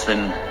poor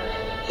Catherine,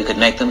 you could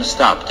make them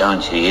stop,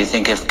 don't you? You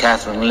think if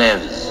Catherine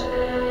lives,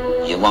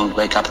 you won't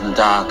wake up in the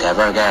dark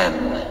ever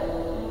again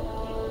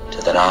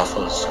to that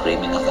awful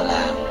screaming of the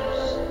lambs.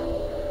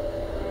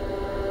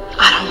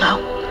 I don't know.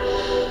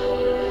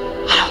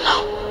 I don't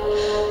know.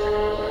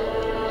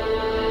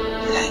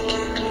 Thank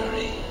you,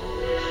 Clarice.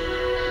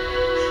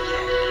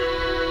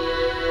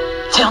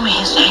 Tell me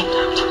his name,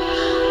 Doctor.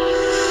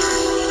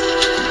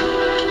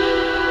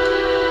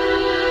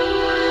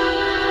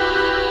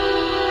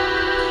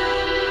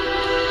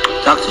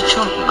 Dr.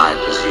 Chilton, I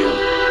presume.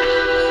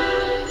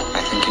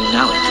 I think you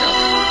know each other.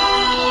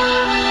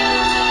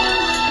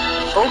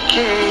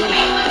 Okay.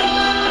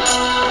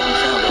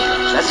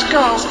 Let's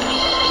go.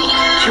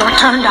 It's your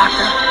turn,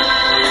 Doctor.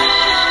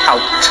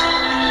 Out.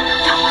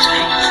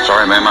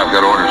 Sorry, ma'am, I've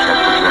got orders. I'll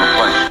put you in a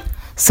place.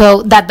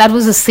 So that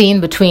was a scene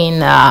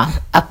between a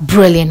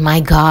brilliant. My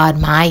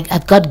God,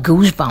 I've got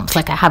goosebumps.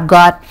 Like I have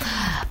got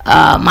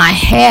my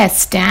hair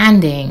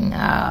standing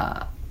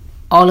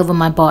all over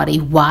my body.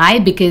 Why?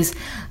 Because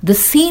the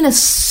scene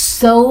is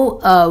so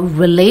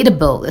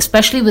relatable,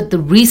 especially with the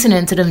recent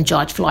incident of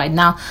George Floyd.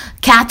 Now,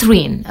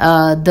 Catherine,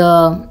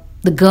 the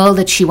girl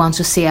that she wants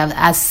to save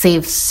as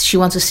an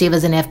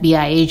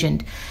FBI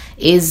agent,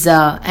 is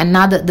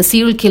the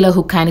serial killer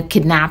who kind of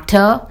kidnapped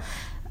her,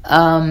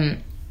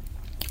 and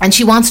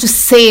she wants to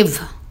save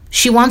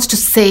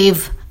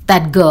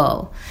that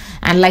girl.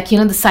 And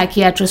the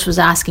psychiatrist was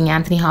asking,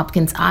 Anthony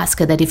Hopkins asked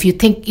her that if you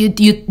think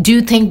do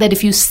you think that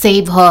if you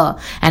save her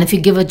and if you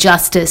give her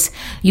justice,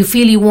 you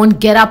feel you won't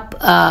get up,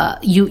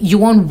 you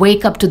won't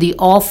wake up to the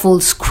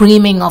awful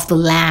screaming of the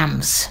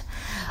lambs,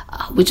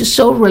 which is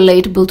so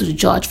relatable to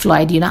George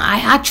Floyd. I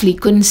actually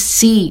couldn't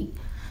see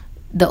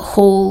the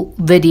whole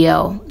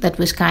video that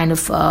was kind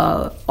of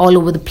all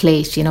over the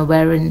place,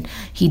 wherein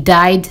he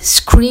died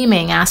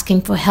screaming,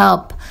 asking for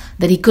help,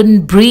 that he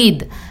couldn't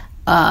breathe.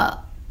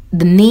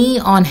 The knee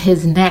on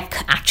his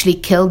neck actually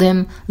killed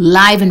him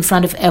live in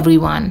front of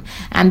everyone.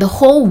 And the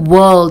whole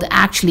world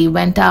actually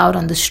went out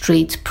on the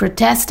streets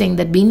protesting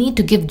that we need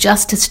to give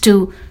justice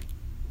to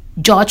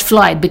George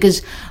Floyd,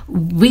 because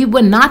we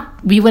were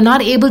not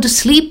able to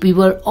sleep. We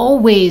were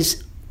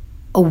always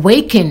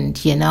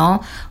awakened,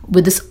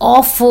 with this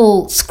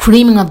awful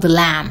screaming of the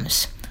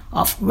lambs,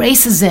 of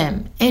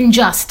racism,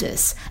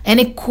 injustice,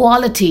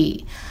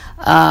 inequality,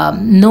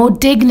 no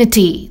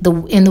dignity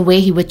in the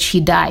way which he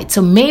died.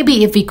 So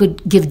maybe if we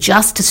could give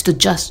justice to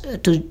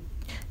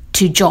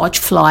George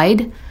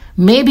Floyd,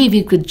 maybe if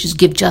we could just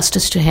give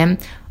justice to him,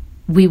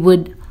 we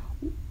would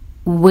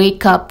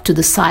wake up to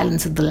the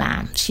silence of the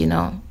lambs,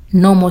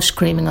 no more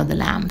screaming of the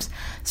lambs.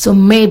 So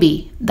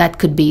maybe that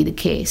could be the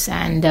case.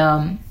 And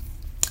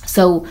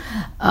So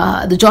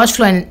the George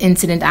Floyd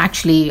incident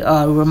actually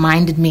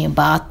reminded me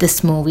about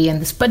this movie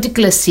and this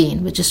particular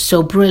scene, which is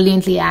so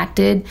brilliantly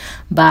acted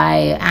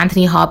by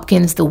Anthony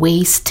Hopkins, the way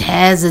he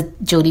stares at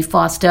Jodie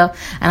Foster.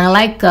 And I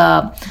like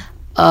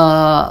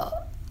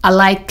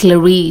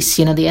Clarice,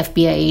 the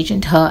FBI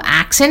agent, her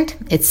accent.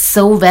 It's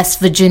so West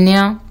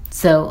Virginia.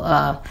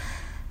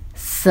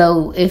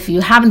 So if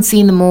you haven't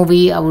seen the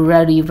movie, I would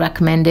really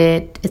recommend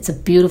it. It's a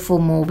beautiful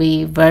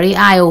movie, very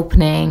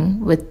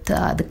eye-opening with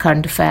the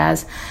current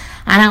affairs.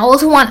 And I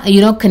also want,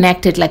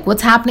 connect it, like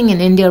what's happening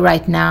in India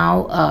right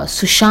now.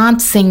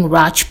 Sushant Singh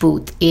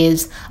Rajput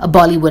is a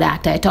Bollywood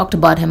actor. I talked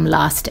about him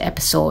last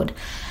episode.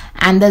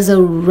 And there's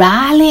a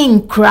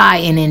rallying cry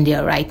in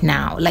India right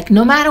now. Like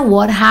no matter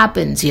what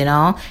happens,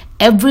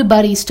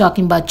 everybody's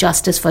talking about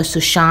justice for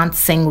Sushant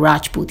Singh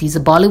Rajput. He's a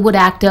Bollywood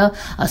actor,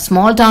 a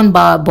small town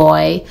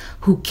boy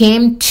who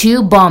came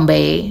to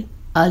Bombay,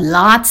 a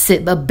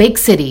big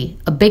city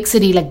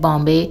like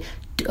Bombay,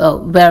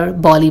 where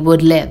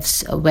Bollywood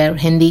lives, where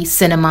Hindi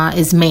cinema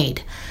is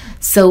made.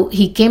 So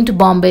he came to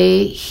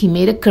Bombay, he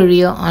made a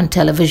career on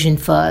television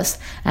first,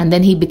 and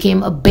then he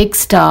became a big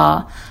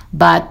star.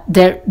 But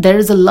there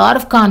is a lot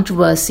of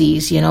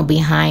controversies,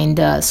 behind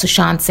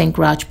Sushant Singh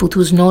Rajput,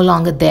 who's no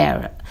longer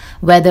there.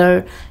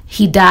 Whether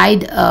he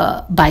died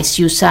by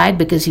suicide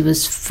because he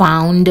was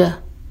found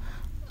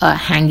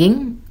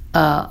hanging,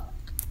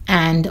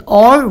 and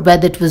or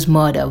whether it was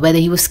murder, whether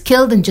he was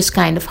killed and just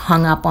kind of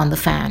hung up on the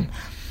fan.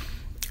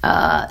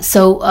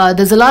 So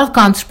there's a lot of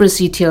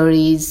conspiracy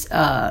theories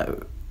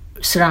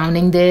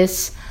surrounding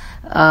this,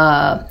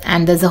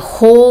 and there's a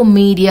whole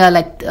media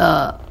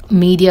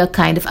media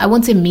kind of, I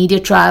won't say media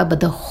trial, but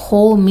the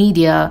whole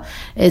media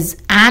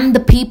and the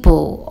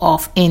people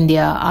of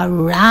India are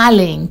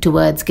rallying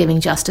towards giving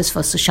justice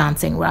for Sushant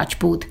Singh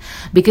Rajput,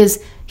 because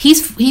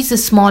he's a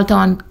small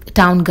town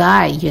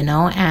guy,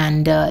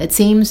 and it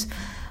seems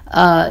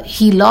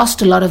he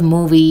lost a lot of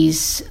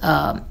movies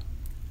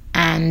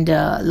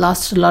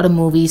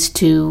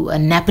to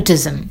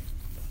nepotism.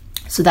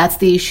 So that's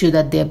the issue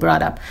that they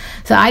brought up.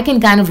 So I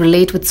can kind of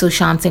relate with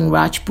Sushant Singh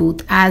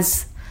Rajput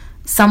as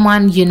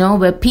someone,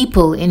 where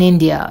people in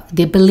India,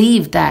 they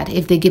believe that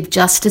if they give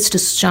justice to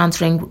Sushant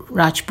Singh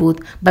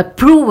Rajput by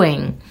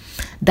proving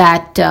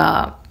that,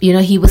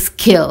 he was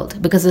killed,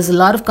 because there's a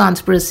lot of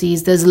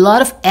conspiracies, there's a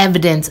lot of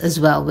evidence as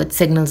well which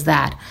signals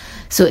that.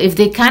 So if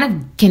they kind of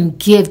can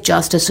give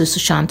justice to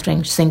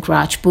Sushant Singh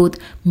Rajput,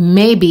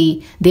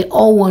 maybe they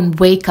all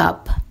won't wake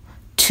up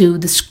to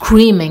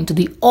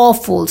the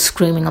awful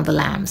screaming of the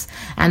lambs.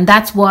 And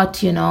that's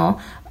what,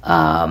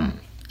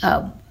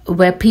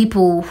 where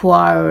people who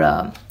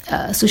are,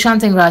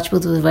 Sushant Singh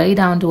Rajput was a very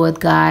down-to-earth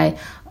guy,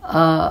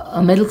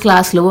 a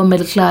lower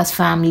middle class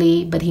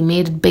family, but he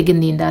made it big in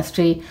the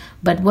industry,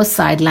 but was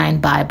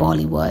sidelined by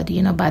Bollywood,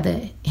 by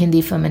the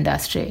Hindi film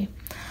industry.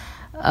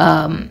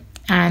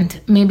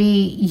 And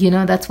maybe,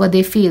 that's what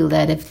they feel,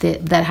 that if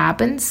that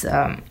happens,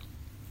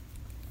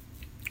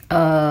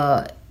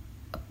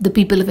 the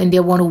people of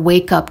India want to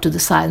wake up to the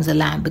silence of the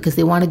lamb, because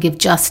they want to give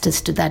justice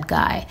to that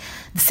guy.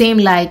 The same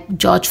like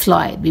George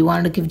Floyd, we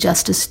wanted to give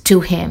justice to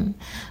him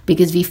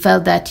because we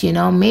felt that,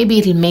 maybe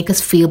it'll make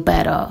us feel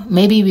better.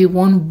 Maybe we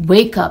won't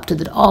wake up to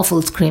the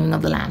awful screaming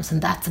of the lambs.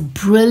 And that's a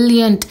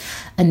brilliant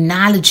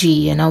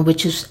analogy,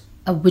 which was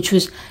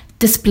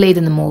displayed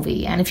in the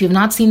movie. And if you've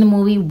not seen the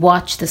movie,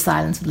 watch The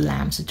Silence of the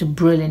Lambs. It's a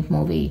brilliant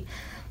movie.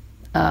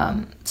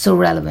 So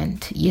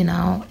relevant, in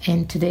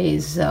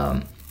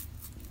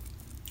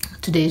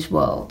today's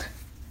world.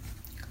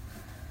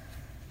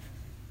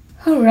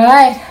 All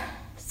right.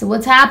 So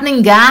what's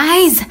happening,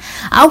 guys?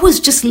 I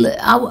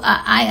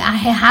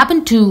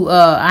happened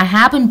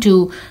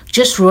to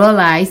just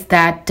realize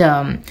that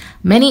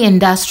many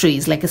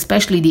industries, like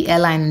especially the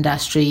airline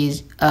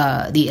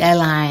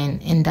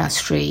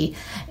industry,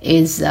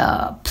 is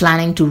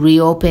planning to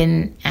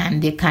reopen,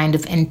 and they're kind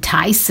of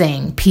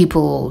enticing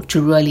people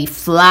to really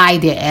fly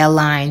their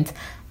airlines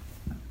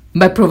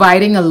by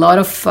providing a lot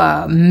of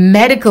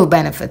medical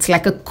benefits,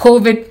 like a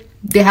COVID.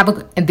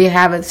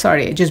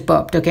 Sorry, I just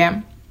burped.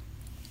 Okay.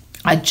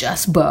 I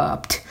just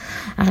burped.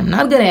 I'm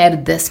not going to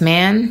edit this,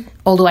 man.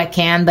 Although I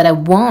can, but I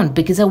won't,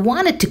 because I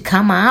want it to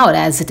come out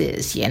as it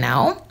is,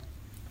 Right.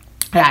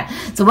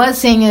 So what I was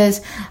saying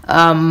is,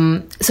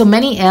 so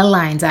many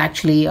airlines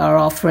actually are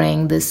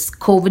offering this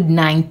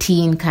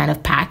COVID-19 kind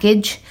of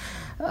package.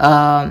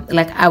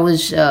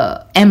 Emirates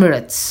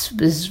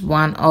is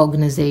one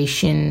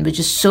organization which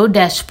is so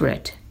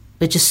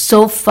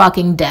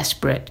fucking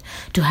desperate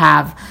to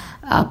have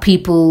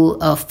people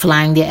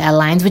flying their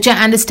airlines, which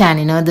I understand,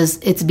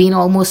 it's been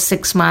almost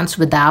 6 months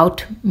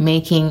without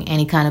making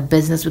any kind of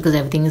business because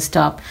everything is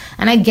stopped.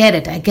 And I get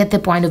it. I get their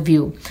point of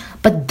view.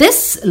 But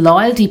this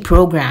loyalty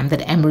program that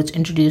Emirates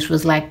introduced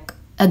was like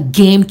a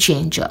game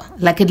changer.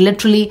 Like, it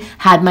literally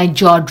had my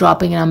jaw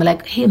dropping, and I'm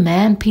like, hey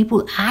man,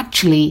 people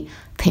actually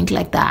think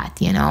like that,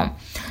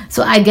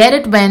 So I get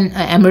it when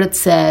Emirates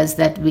says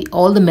that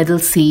all the middle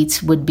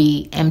seats would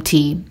be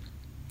empty,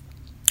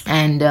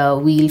 and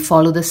we'll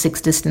follow the 6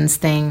 distance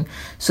thing.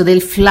 So they'll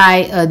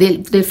fly,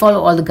 they'll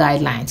follow all the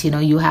guidelines.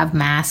 You have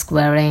mask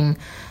wearing,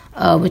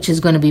 which is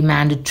going to be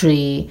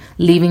mandatory,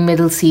 leaving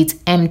middle seats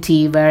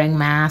empty, wearing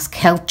mask,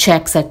 health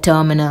checks at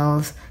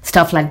terminals,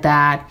 stuff like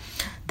that.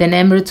 Then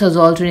Emirates has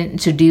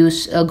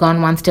also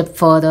gone one step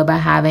further by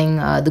having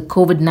the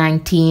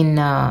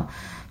COVID-19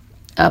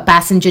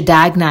 passenger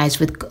diagnosed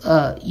with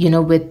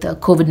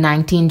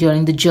COVID-19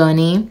 during the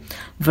journey,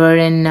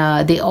 wherein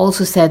they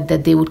also said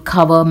that they would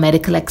cover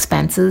medical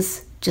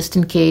expenses just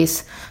in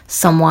case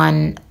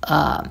someone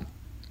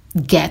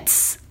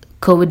gets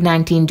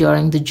COVID-19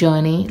 during the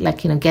journey,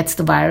 gets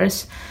the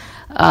virus.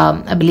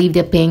 I believe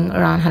they're paying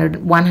around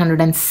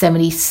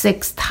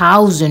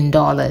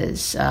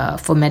 $176,000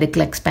 for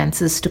medical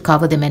expenses, to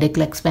cover the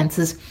medical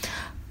expenses.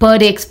 Per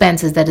day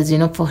expenses, that is,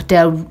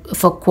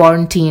 for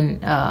quarantine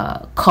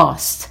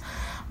costs,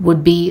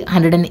 would be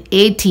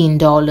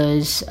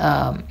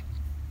 $118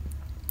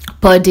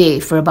 per day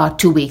for about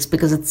 2 weeks,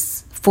 because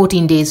it's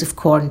 14 days of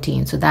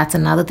quarantine. So that's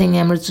another thing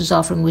Emirates is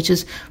offering, which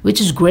is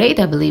great.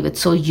 I believe it's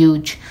so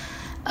huge.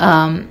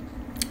 And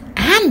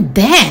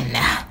then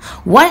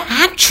what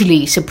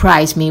actually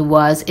surprised me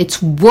was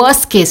its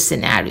worst case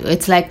scenario.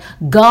 It's like,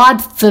 God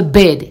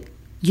forbid,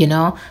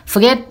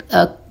 forget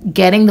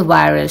getting the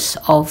virus,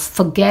 or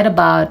forget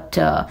about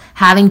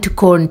having to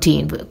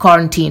quarantine,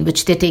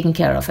 which they're taking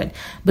care of it.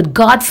 But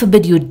God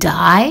forbid you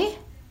die.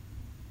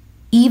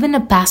 even a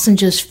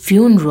passenger's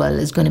funeral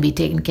is going to be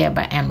taken care of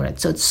by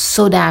Emirates. So it's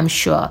so damn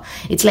sure.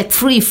 It's like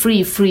free.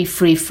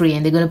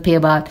 And they're going to pay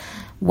about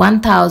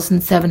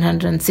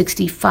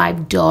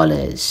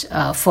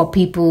 $1,765 for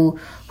people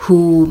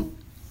who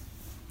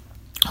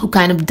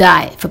kind of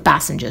die for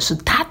passengers. So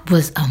that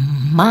was a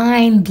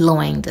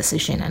mind-blowing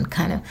decision and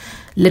kind of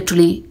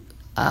literally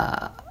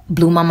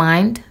blew my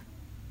mind,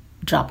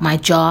 dropped my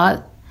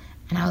jaw,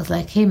 and I was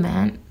like, hey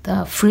man,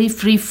 the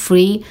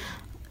free,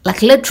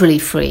 like literally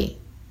free.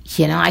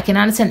 I can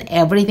understand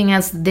everything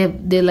else.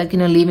 They're like,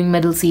 leaving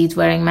middle seats,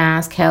 wearing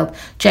masks, health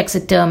checks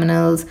at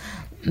terminals,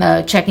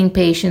 checking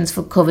patients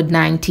for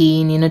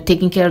COVID-19,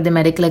 taking care of the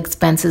medical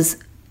expenses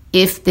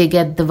if they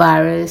get the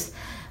virus,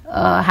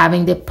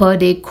 having their per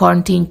day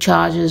quarantine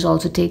charges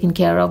also taken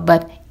care of.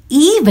 But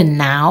even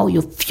now,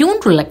 your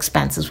funeral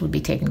expenses will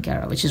be taken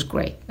care of, which is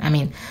great. I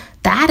mean,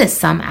 that is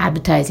some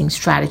advertising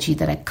strategy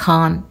that I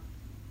can't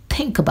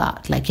think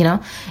about.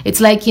 It's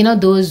like,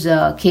 those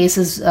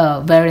cases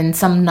wherein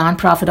some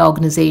non-profit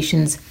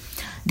organizations,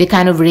 they're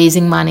kind of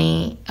raising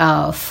money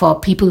for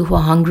people who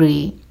are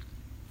hungry.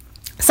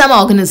 Some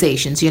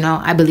organizations,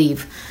 I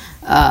believe,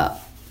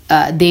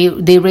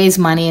 they raise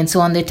money, and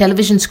so on their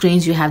television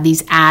screens you have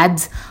these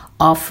ads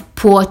of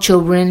poor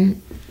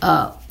children,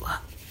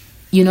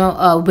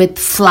 with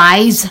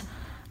flies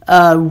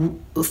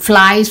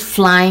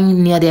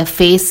flying near their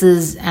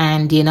faces,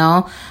 and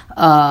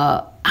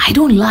I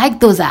don't like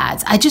those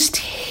ads. I just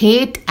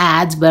hate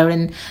ads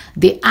wherein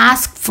they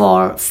ask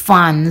for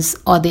funds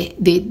or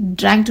they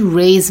trying to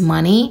raise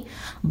money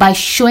by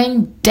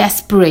showing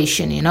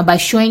desperation, by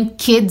showing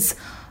kids.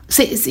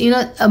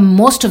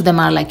 Most of them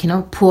are like,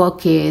 poor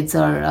kids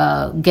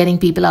or getting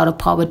people out of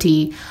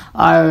poverty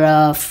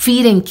or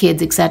feeding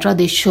kids, etc.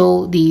 They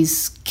show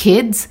these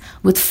kids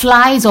with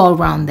flies all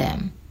around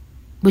them,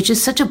 which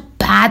is such a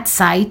bad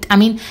sight. I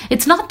mean,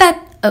 it's not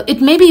that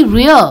it may be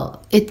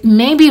real,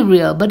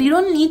 but you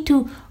don't need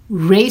to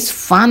raise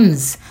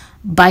funds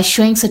by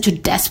showing such a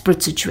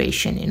desperate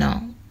situation,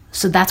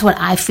 So that's what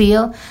I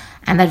feel.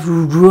 And that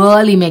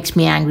really makes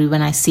me angry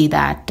when I see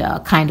that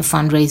kind of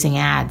fundraising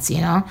ads,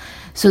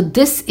 So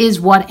this is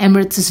what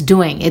Emirates is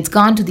doing. It's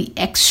gone to the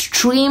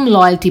extreme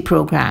loyalty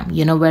program,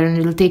 wherein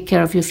it'll take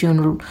care of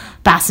your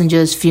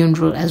passenger's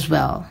funeral as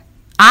well.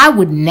 I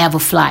would never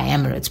fly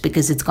Emirates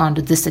because it's gone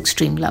to this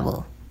extreme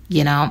level,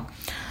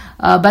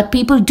 But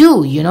people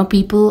do,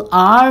 people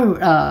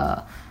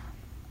are...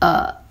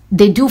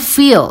 they do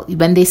feel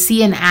when they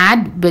see an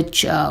ad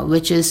which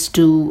is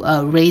to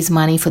raise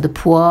money for the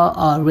poor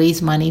or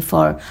raise money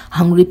for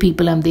hungry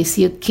people, and they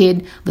see a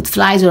kid with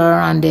flies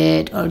around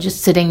it or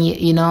just sitting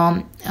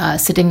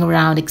sitting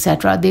around,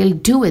 etc. They'll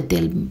do it.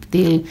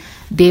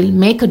 They'll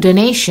make a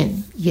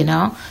donation.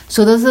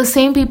 So those are the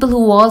same people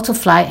who also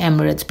fly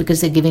Emirates because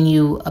they're giving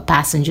you a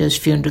passenger's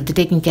funeral. They're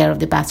taking care of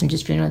the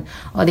passenger's funeral,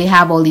 or they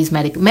have all these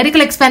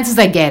medical expenses.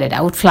 I get it. I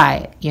would fly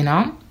it.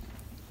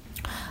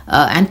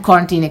 And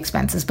quarantine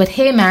expenses. But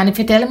hey man, if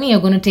you're telling me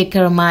you're going to take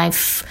care of my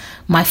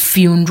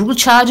funeral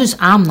charges,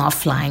 I'm not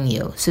flying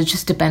you. So it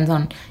just depends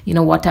on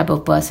what type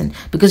of person.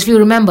 Because if you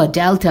remember,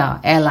 Delta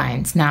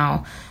Airlines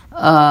now,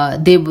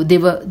 they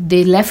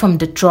left from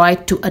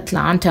Detroit to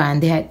Atlanta,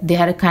 and they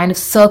had a kind of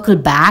circle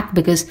back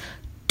because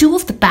two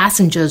of the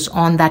passengers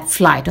on that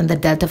flight, on the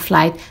Delta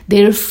flight,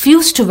 they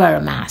refused to wear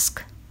a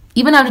mask,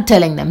 even after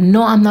telling them,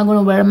 no, I'm not going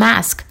to wear a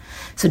mask.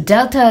 So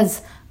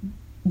Delta's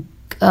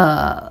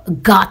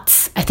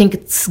guts, I think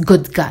it's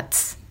good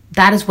guts.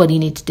 That is what you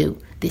need to do.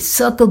 They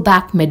circled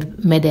back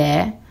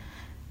mid-air.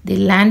 They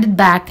landed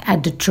back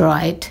at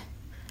Detroit,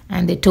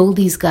 and they told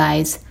these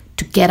guys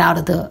to get out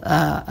of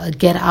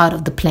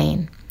the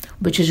plane,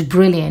 which is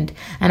brilliant.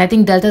 And I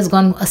think Delta's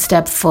gone a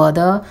step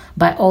further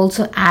by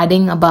also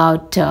adding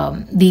about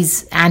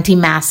these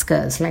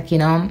anti-maskers, I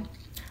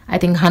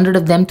think 100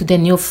 of them to their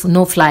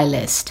no-fly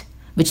list,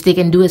 which they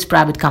can do as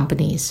private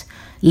companies.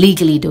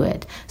 Legally do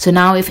it. So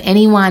now if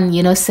anyone,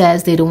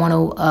 says they don't want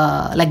to,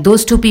 like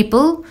those two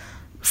people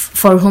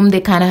for whom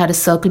they kind of had to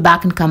circle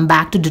back and come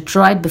back to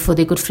Detroit before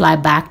they could fly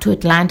back to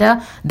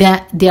Atlanta,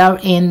 they are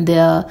in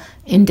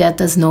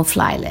Delta's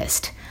no-fly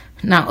list.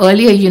 Now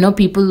earlier, the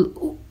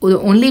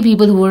only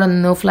people who were on the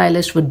no-fly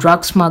list were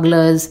drug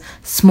smugglers,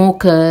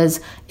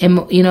 smokers,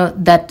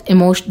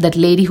 that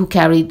lady who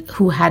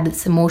had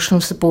this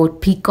emotional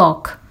support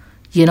peacock,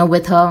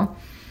 with her,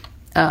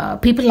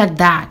 people like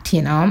that,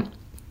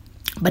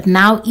 But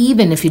now,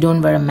 even if you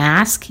don't wear a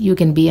mask, you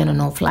can be on a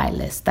no-fly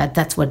list.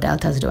 That's what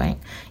Delta's doing.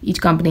 Each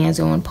company has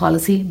their own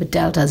policy, but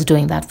Delta's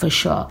doing that for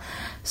sure.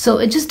 So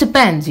it just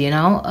depends,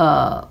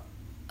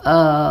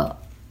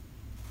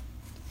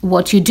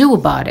 what you do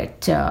about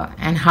it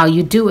and how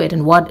you do it,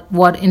 and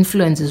what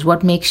influences,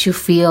 what makes you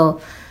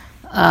feel,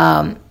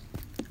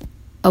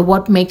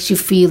 what makes you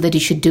feel that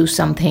you should do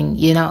something,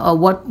 or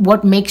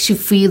what makes you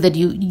feel that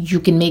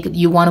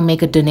you want to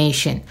make a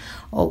donation,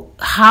 or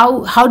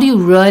how do you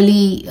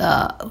really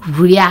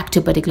react to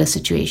a particular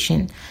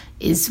situation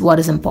is what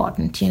is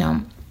important.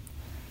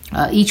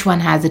 Each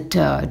one has it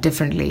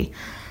differently.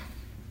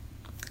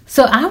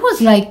 So I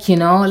was like,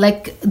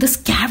 like this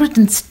carrot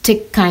and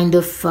stick kind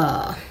of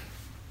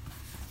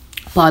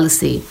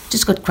policy.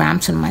 Just got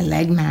cramps in my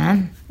leg,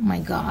 man. Oh my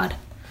God.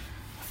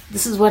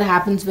 This is what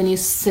happens when you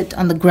sit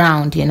on the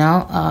ground,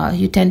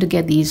 you tend to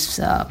get these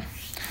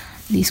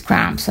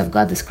cramps. I've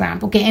got this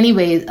cramp. Okay,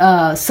 anyway,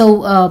 like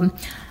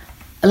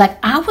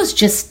I was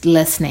just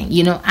listening,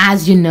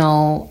 as you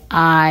know,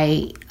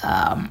 I'm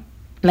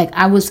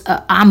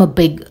a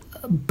big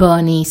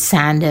Bernie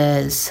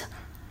Sanders.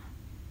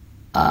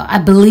 I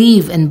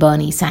believe in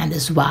Bernie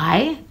Sanders.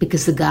 Why?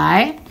 Because the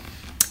guy,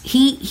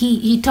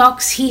 he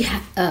talks,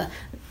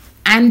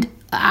 and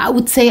I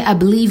would say I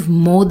believe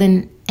more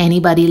than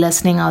anybody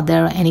listening out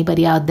there or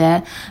anybody out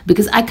there,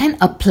 because I can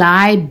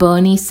apply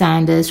Bernie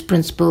Sanders'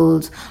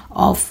 principles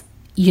of,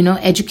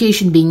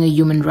 education being a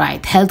human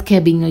right,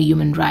 healthcare being a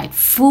human right,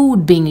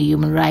 food being a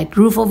human right,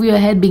 roof over your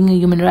head being a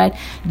human right,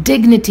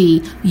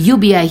 dignity,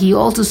 UBI, he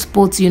also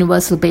supports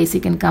universal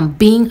basic income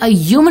being a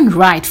human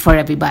right for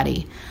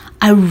everybody.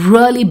 I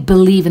really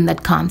believe in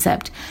that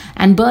concept.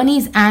 And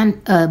Bernie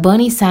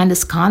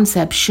Sanders'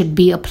 concept should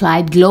be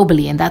applied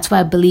globally. And that's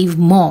why I believe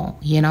more,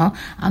 Now,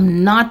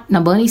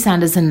 Bernie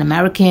Sanders is an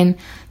American.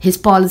 His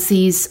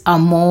policies are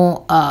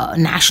more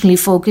nationally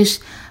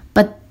focused.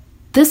 But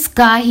this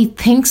guy, he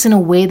thinks in a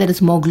way that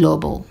is more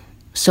global.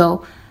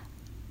 So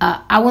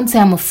I won't say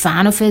I'm a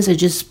fan of his. I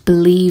just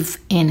believe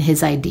in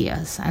his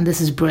ideas. And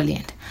this is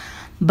brilliant.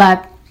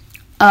 But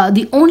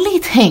the only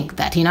thing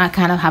that, I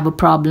kind of have a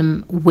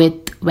problem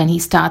with when he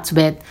starts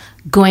with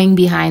going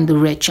behind the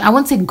rich. I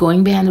won't say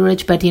going behind the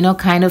rich, but, we have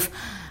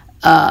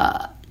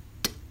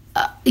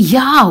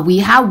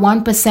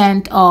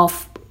 1%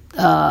 of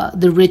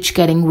the rich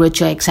getting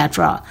richer,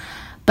 etc.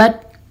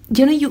 But,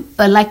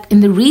 like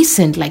in the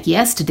recent, like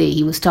yesterday,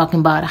 he was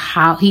talking about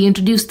how he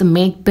introduced the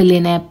Make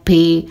Billionaire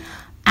Pay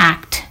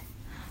Act,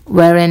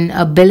 wherein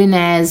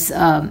billionaires,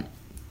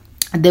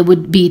 there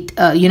would be,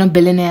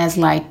 billionaires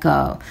like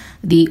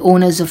the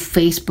owners of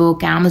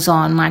Facebook,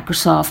 Amazon,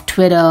 Microsoft,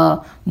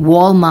 Twitter,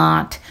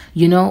 Walmart,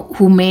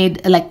 who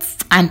made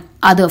and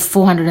other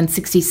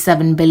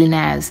 467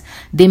 billionaires.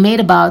 They made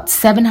about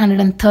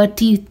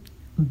 $730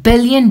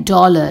 billion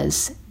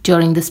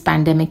during this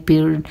pandemic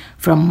period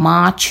from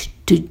March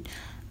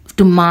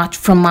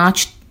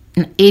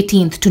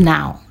 18th to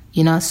now.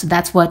 So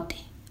that's what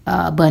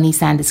Bernie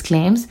Sanders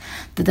claims,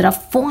 that there are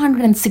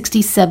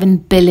 467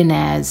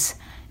 billionaires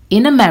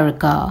in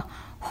America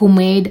who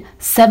made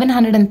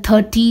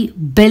 $730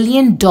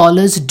 billion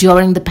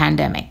during the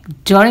pandemic.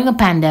 During a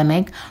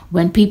pandemic,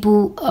 when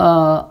people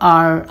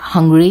are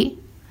hungry,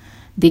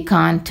 they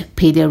can't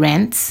pay their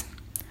rents,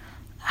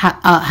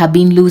 have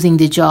been losing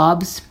their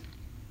jobs,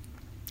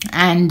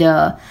 and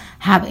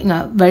having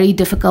a very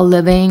difficult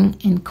living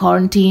in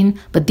quarantine.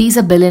 But these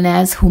are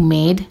billionaires who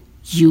made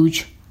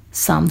huge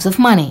sums of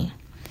money.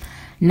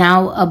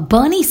 Now,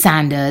 Bernie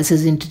Sanders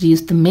has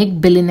introduced the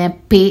Make Billionaire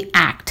Pay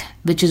Act,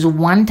 which is a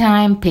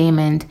one-time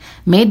payment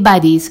made by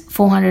these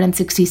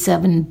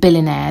 467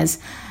 billionaires,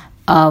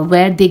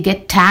 where they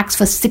get taxed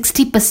for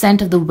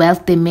 60% of the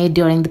wealth they made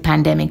during the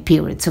pandemic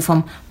period. So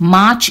from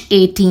March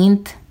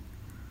 18th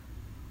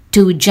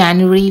to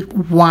January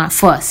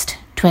 1st,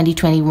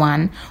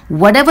 2021,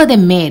 whatever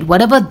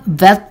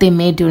wealth they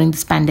made during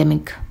this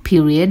pandemic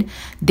period,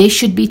 they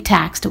should be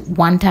taxed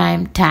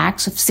one-time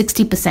tax of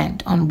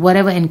 60% on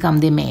whatever income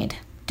they made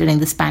during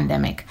this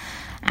pandemic.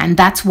 And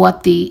that's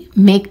what the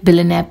Make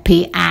Billionaire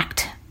Pay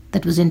Act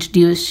that was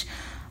introduced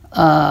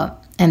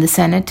in the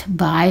Senate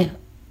by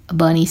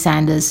Bernie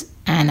Sanders,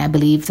 and I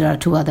believe there are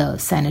two other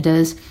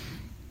senators.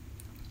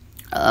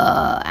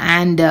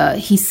 And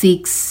he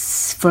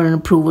seeks for an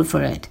approval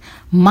for it.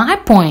 My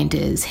point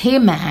is, hey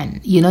man,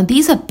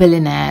 these are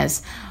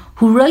billionaires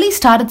who really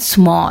started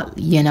small,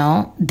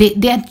 They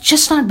have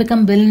just not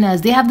become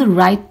billionaires. They have the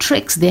right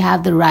tricks. They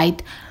have the right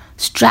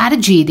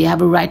strategy. They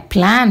have a right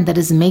plan that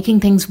is making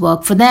things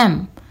work for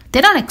them.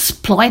 They're not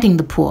exploiting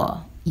the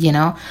poor,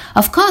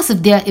 Of course,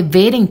 if they're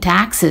evading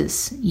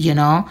taxes,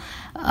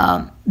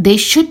 they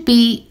should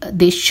be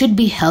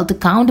held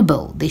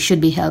accountable. They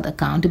should be held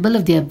accountable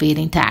if they're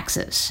evading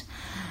taxes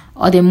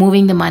or they're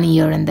moving the money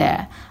here and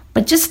there.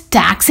 But just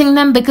taxing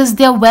them because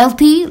they're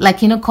wealthy,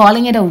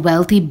 calling it a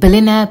wealthy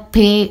billionaire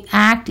pay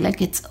act,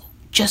 it's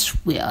just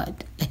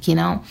weird.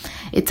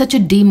 It's such a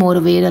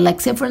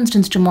demotivator. Say, for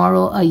instance,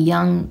 tomorrow a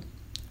young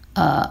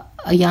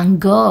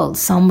girl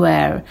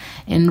somewhere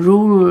in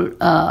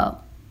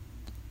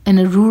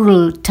a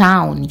rural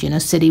town,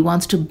 city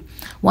wants to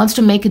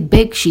make it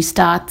big. She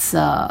starts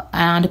an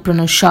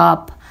entrepreneur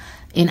shop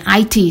in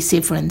IT,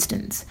 say, for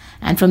instance.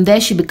 And from there,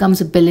 she becomes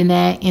a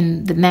billionaire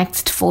in the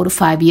next 4 to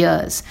 5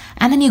 years.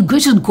 And then you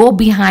just go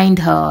behind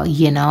her,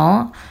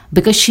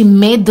 because she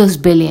made those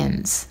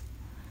billions.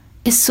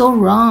 It's so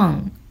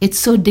wrong. It's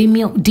so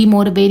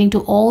demotivating to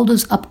all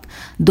those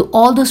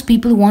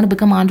people who want to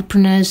become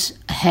entrepreneurs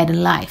ahead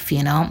in life,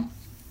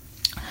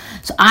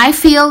 So I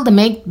feel the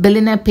Make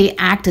Billionaire Pay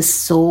Act is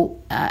so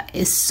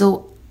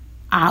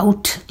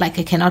out.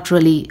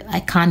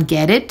 I can't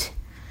get it.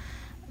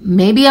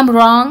 Maybe I'm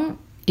wrong.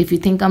 If you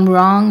think I'm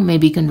wrong,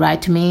 maybe you can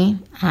write to me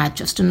at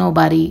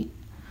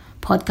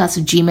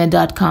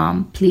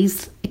justanobody.podcast@gmail.com.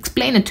 Please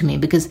explain it to me,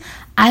 because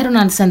I don't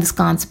understand this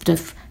concept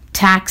of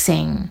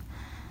taxing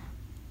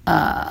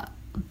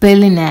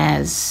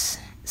billionaires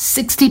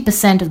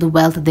 60% of the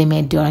wealth that they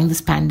made during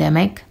this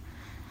pandemic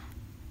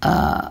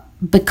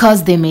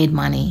because they made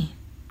money.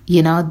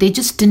 They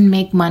just didn't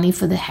make money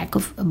for the heck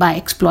of by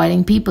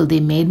exploiting people. They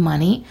made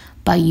money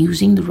by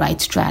using the right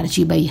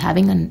strategy, by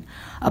having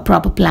a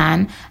proper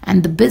plan,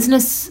 and the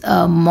business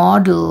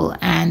model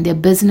and their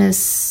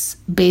business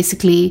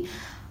basically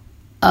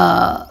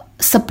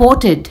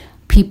supported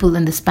people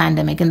in this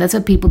pandemic, and that's why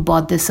people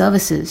bought their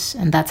services,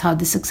 and that's how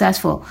they're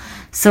successful.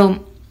 So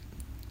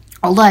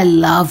although I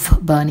love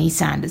Bernie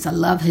Sanders, I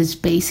love his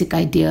basic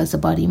ideas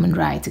about human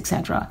rights,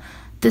 etc.,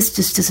 this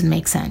just doesn't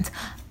make sense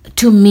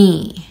to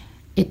me.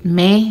 It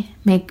may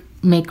make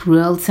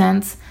real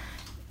sense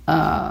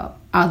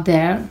out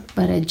there,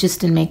 but it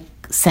just didn't make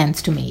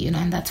sense to me,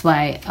 and that's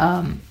why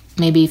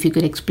maybe if you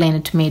could explain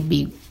it to me, it'd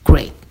be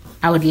great.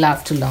 I would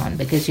love to learn,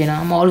 because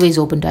I'm always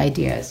open to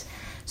ideas.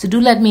 So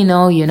do let me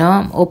know.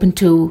 I'm open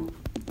to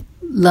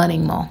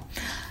learning more.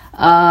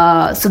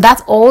 So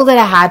that's all that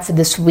I had for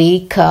this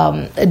week.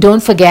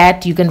 Don't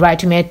forget, you can write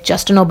to me at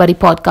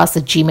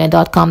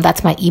justanobodypodcast@gmail.com.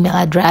 That's my email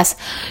address.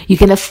 You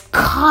can, of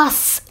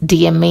course,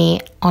 DM me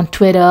on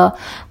Twitter.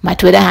 My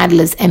Twitter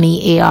handle is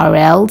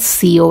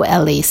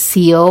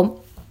MEARLCOLACO.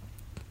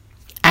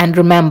 And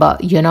remember,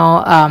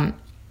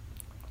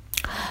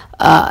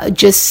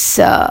 just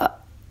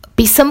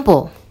be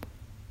simple.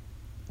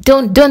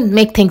 Don't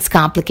make things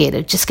complicated.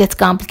 It just gets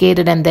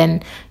complicated, and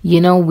then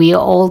we are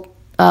all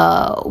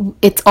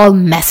it's all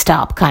messed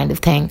up kind of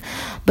thing.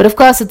 But of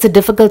course, it's a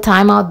difficult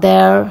time out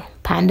there.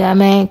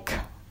 Pandemic,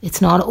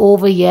 it's not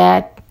over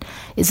yet.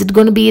 Is it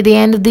going to be the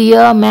end of the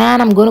year?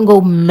 Man, I'm going to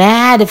go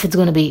mad if it's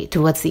going to be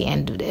towards the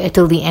end,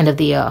 till the end of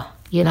the year.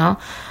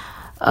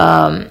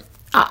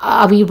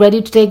 Are we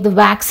ready to take the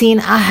vaccine?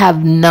 I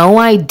have no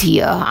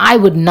idea. I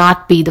would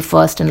not be the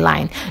first in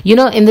line.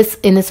 In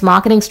this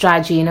marketing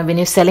strategy, when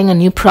you're selling a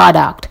new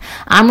product,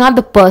 I'm not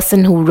the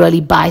person who really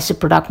buys the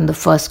product in the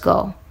first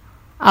go.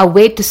 I'll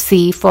wait to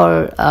see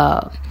for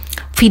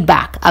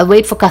feedback. I'll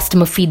wait for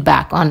customer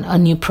feedback on a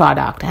new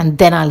product, and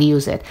then I'll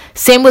use it.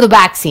 Same with the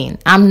vaccine.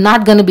 I'm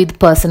not going to be the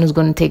person who's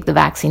going to take the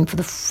vaccine for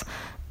the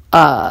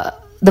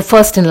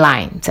first in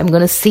line. So I'm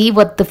going to see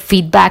what the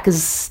feedback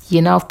is,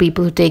 of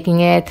people who are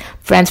taking it,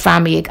 friends,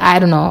 family, I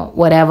don't know,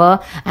 whatever,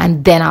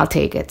 and then I'll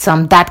take it. So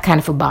I'm that kind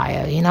of a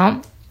buyer, I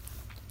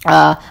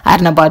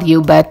don't know about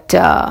you, but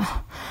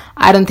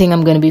I don't think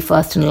I'm going to be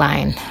first in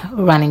line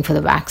running for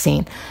the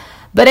vaccine.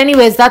 But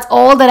anyways, that's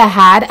all that I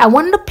had. I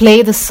wanted to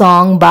play the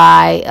song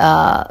by,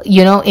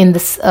 in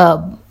this,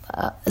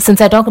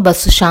 since I talked about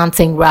Sushant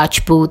Singh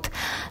Rajput,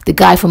 the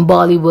guy from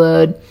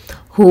Bollywood,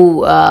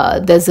 who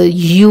there's a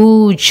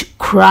huge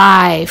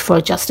cry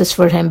for justice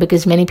for him,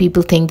 because many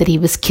people think that he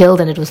was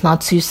killed and it was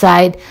not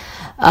suicide.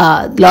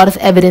 A lot of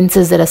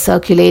evidences that are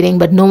circulating,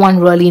 but no one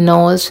really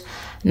knows.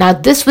 Now,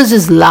 this was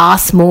his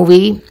last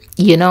movie,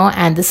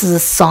 and this is a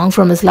song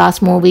from his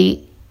last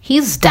movie.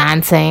 He's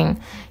dancing.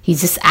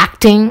 He's just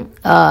acting.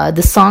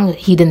 The song,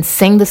 he didn't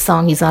sing the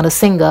song. He's not a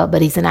singer, but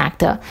he's an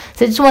actor.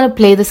 So I just want to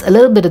play this, a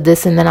little bit of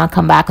this, and then I'll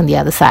come back on the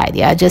other side.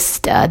 Yeah,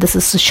 this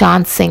is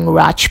Sushant Singh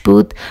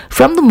Rajput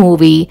from the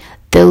movie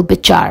Dil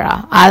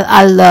Bichara.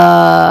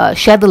 I'll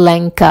share the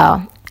link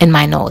in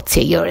my notes.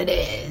 Here it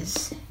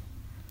is.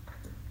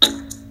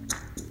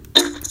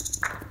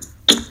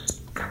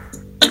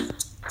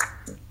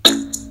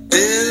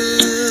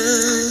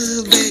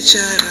 Dil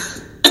Bichara,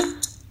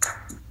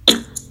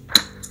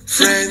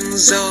 friend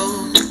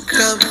zone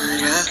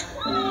kamara.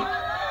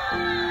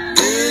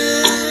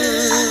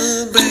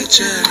 Dil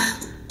Bichara,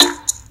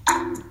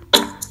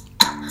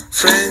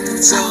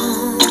 friend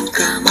zone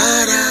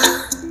kamara.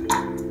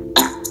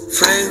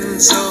 Friend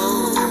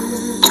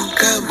zone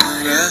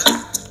kamara.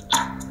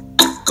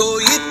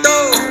 कोई तो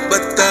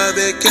बता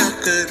दे क्या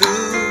करूं,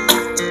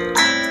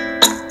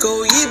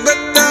 कोई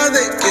बता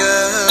दे क्या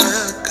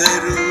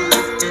करूं.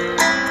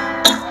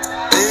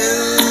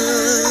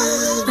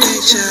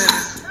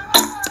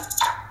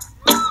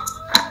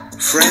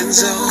 Friend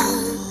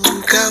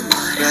zone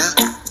kamara.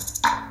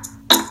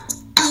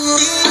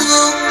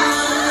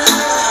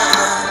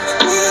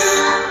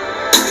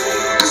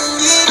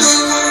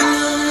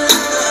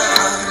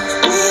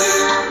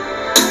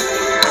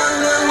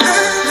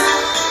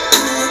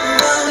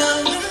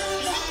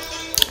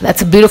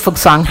 That's a beautiful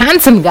song.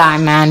 Handsome guy,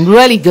 man.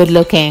 Really good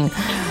looking.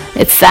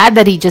 It's sad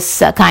that he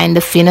just kind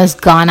of, has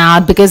gone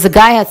out, because the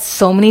guy had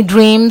so many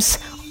dreams.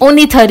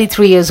 Only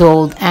 33 years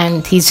old,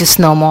 and he's just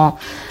no more.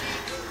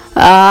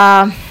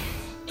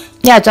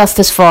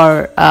 Justice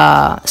for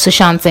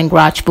Sushant Singh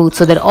Rajput,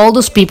 so that all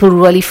those people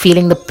really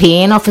feeling the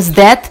pain of his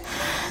death,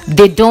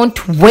 they don't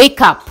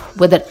wake up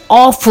with that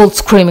awful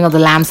screaming of the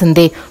lambs, and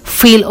they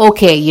feel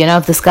okay,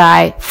 if this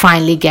guy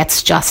finally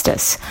gets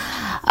justice.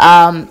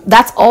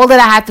 That's all that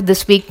I have for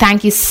this week.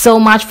 Thank you so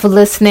much for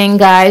listening,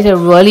 guys. I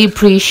really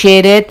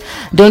appreciate it.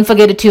 Don't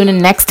forget to tune in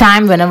next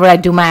time whenever I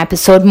do my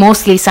episode.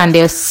 Mostly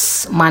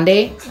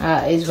Monday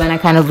is when I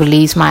kind of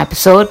release my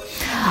episode.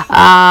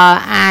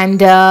 And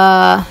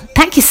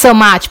thank you so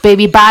much,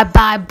 baby.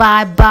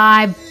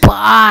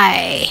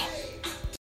 Bye.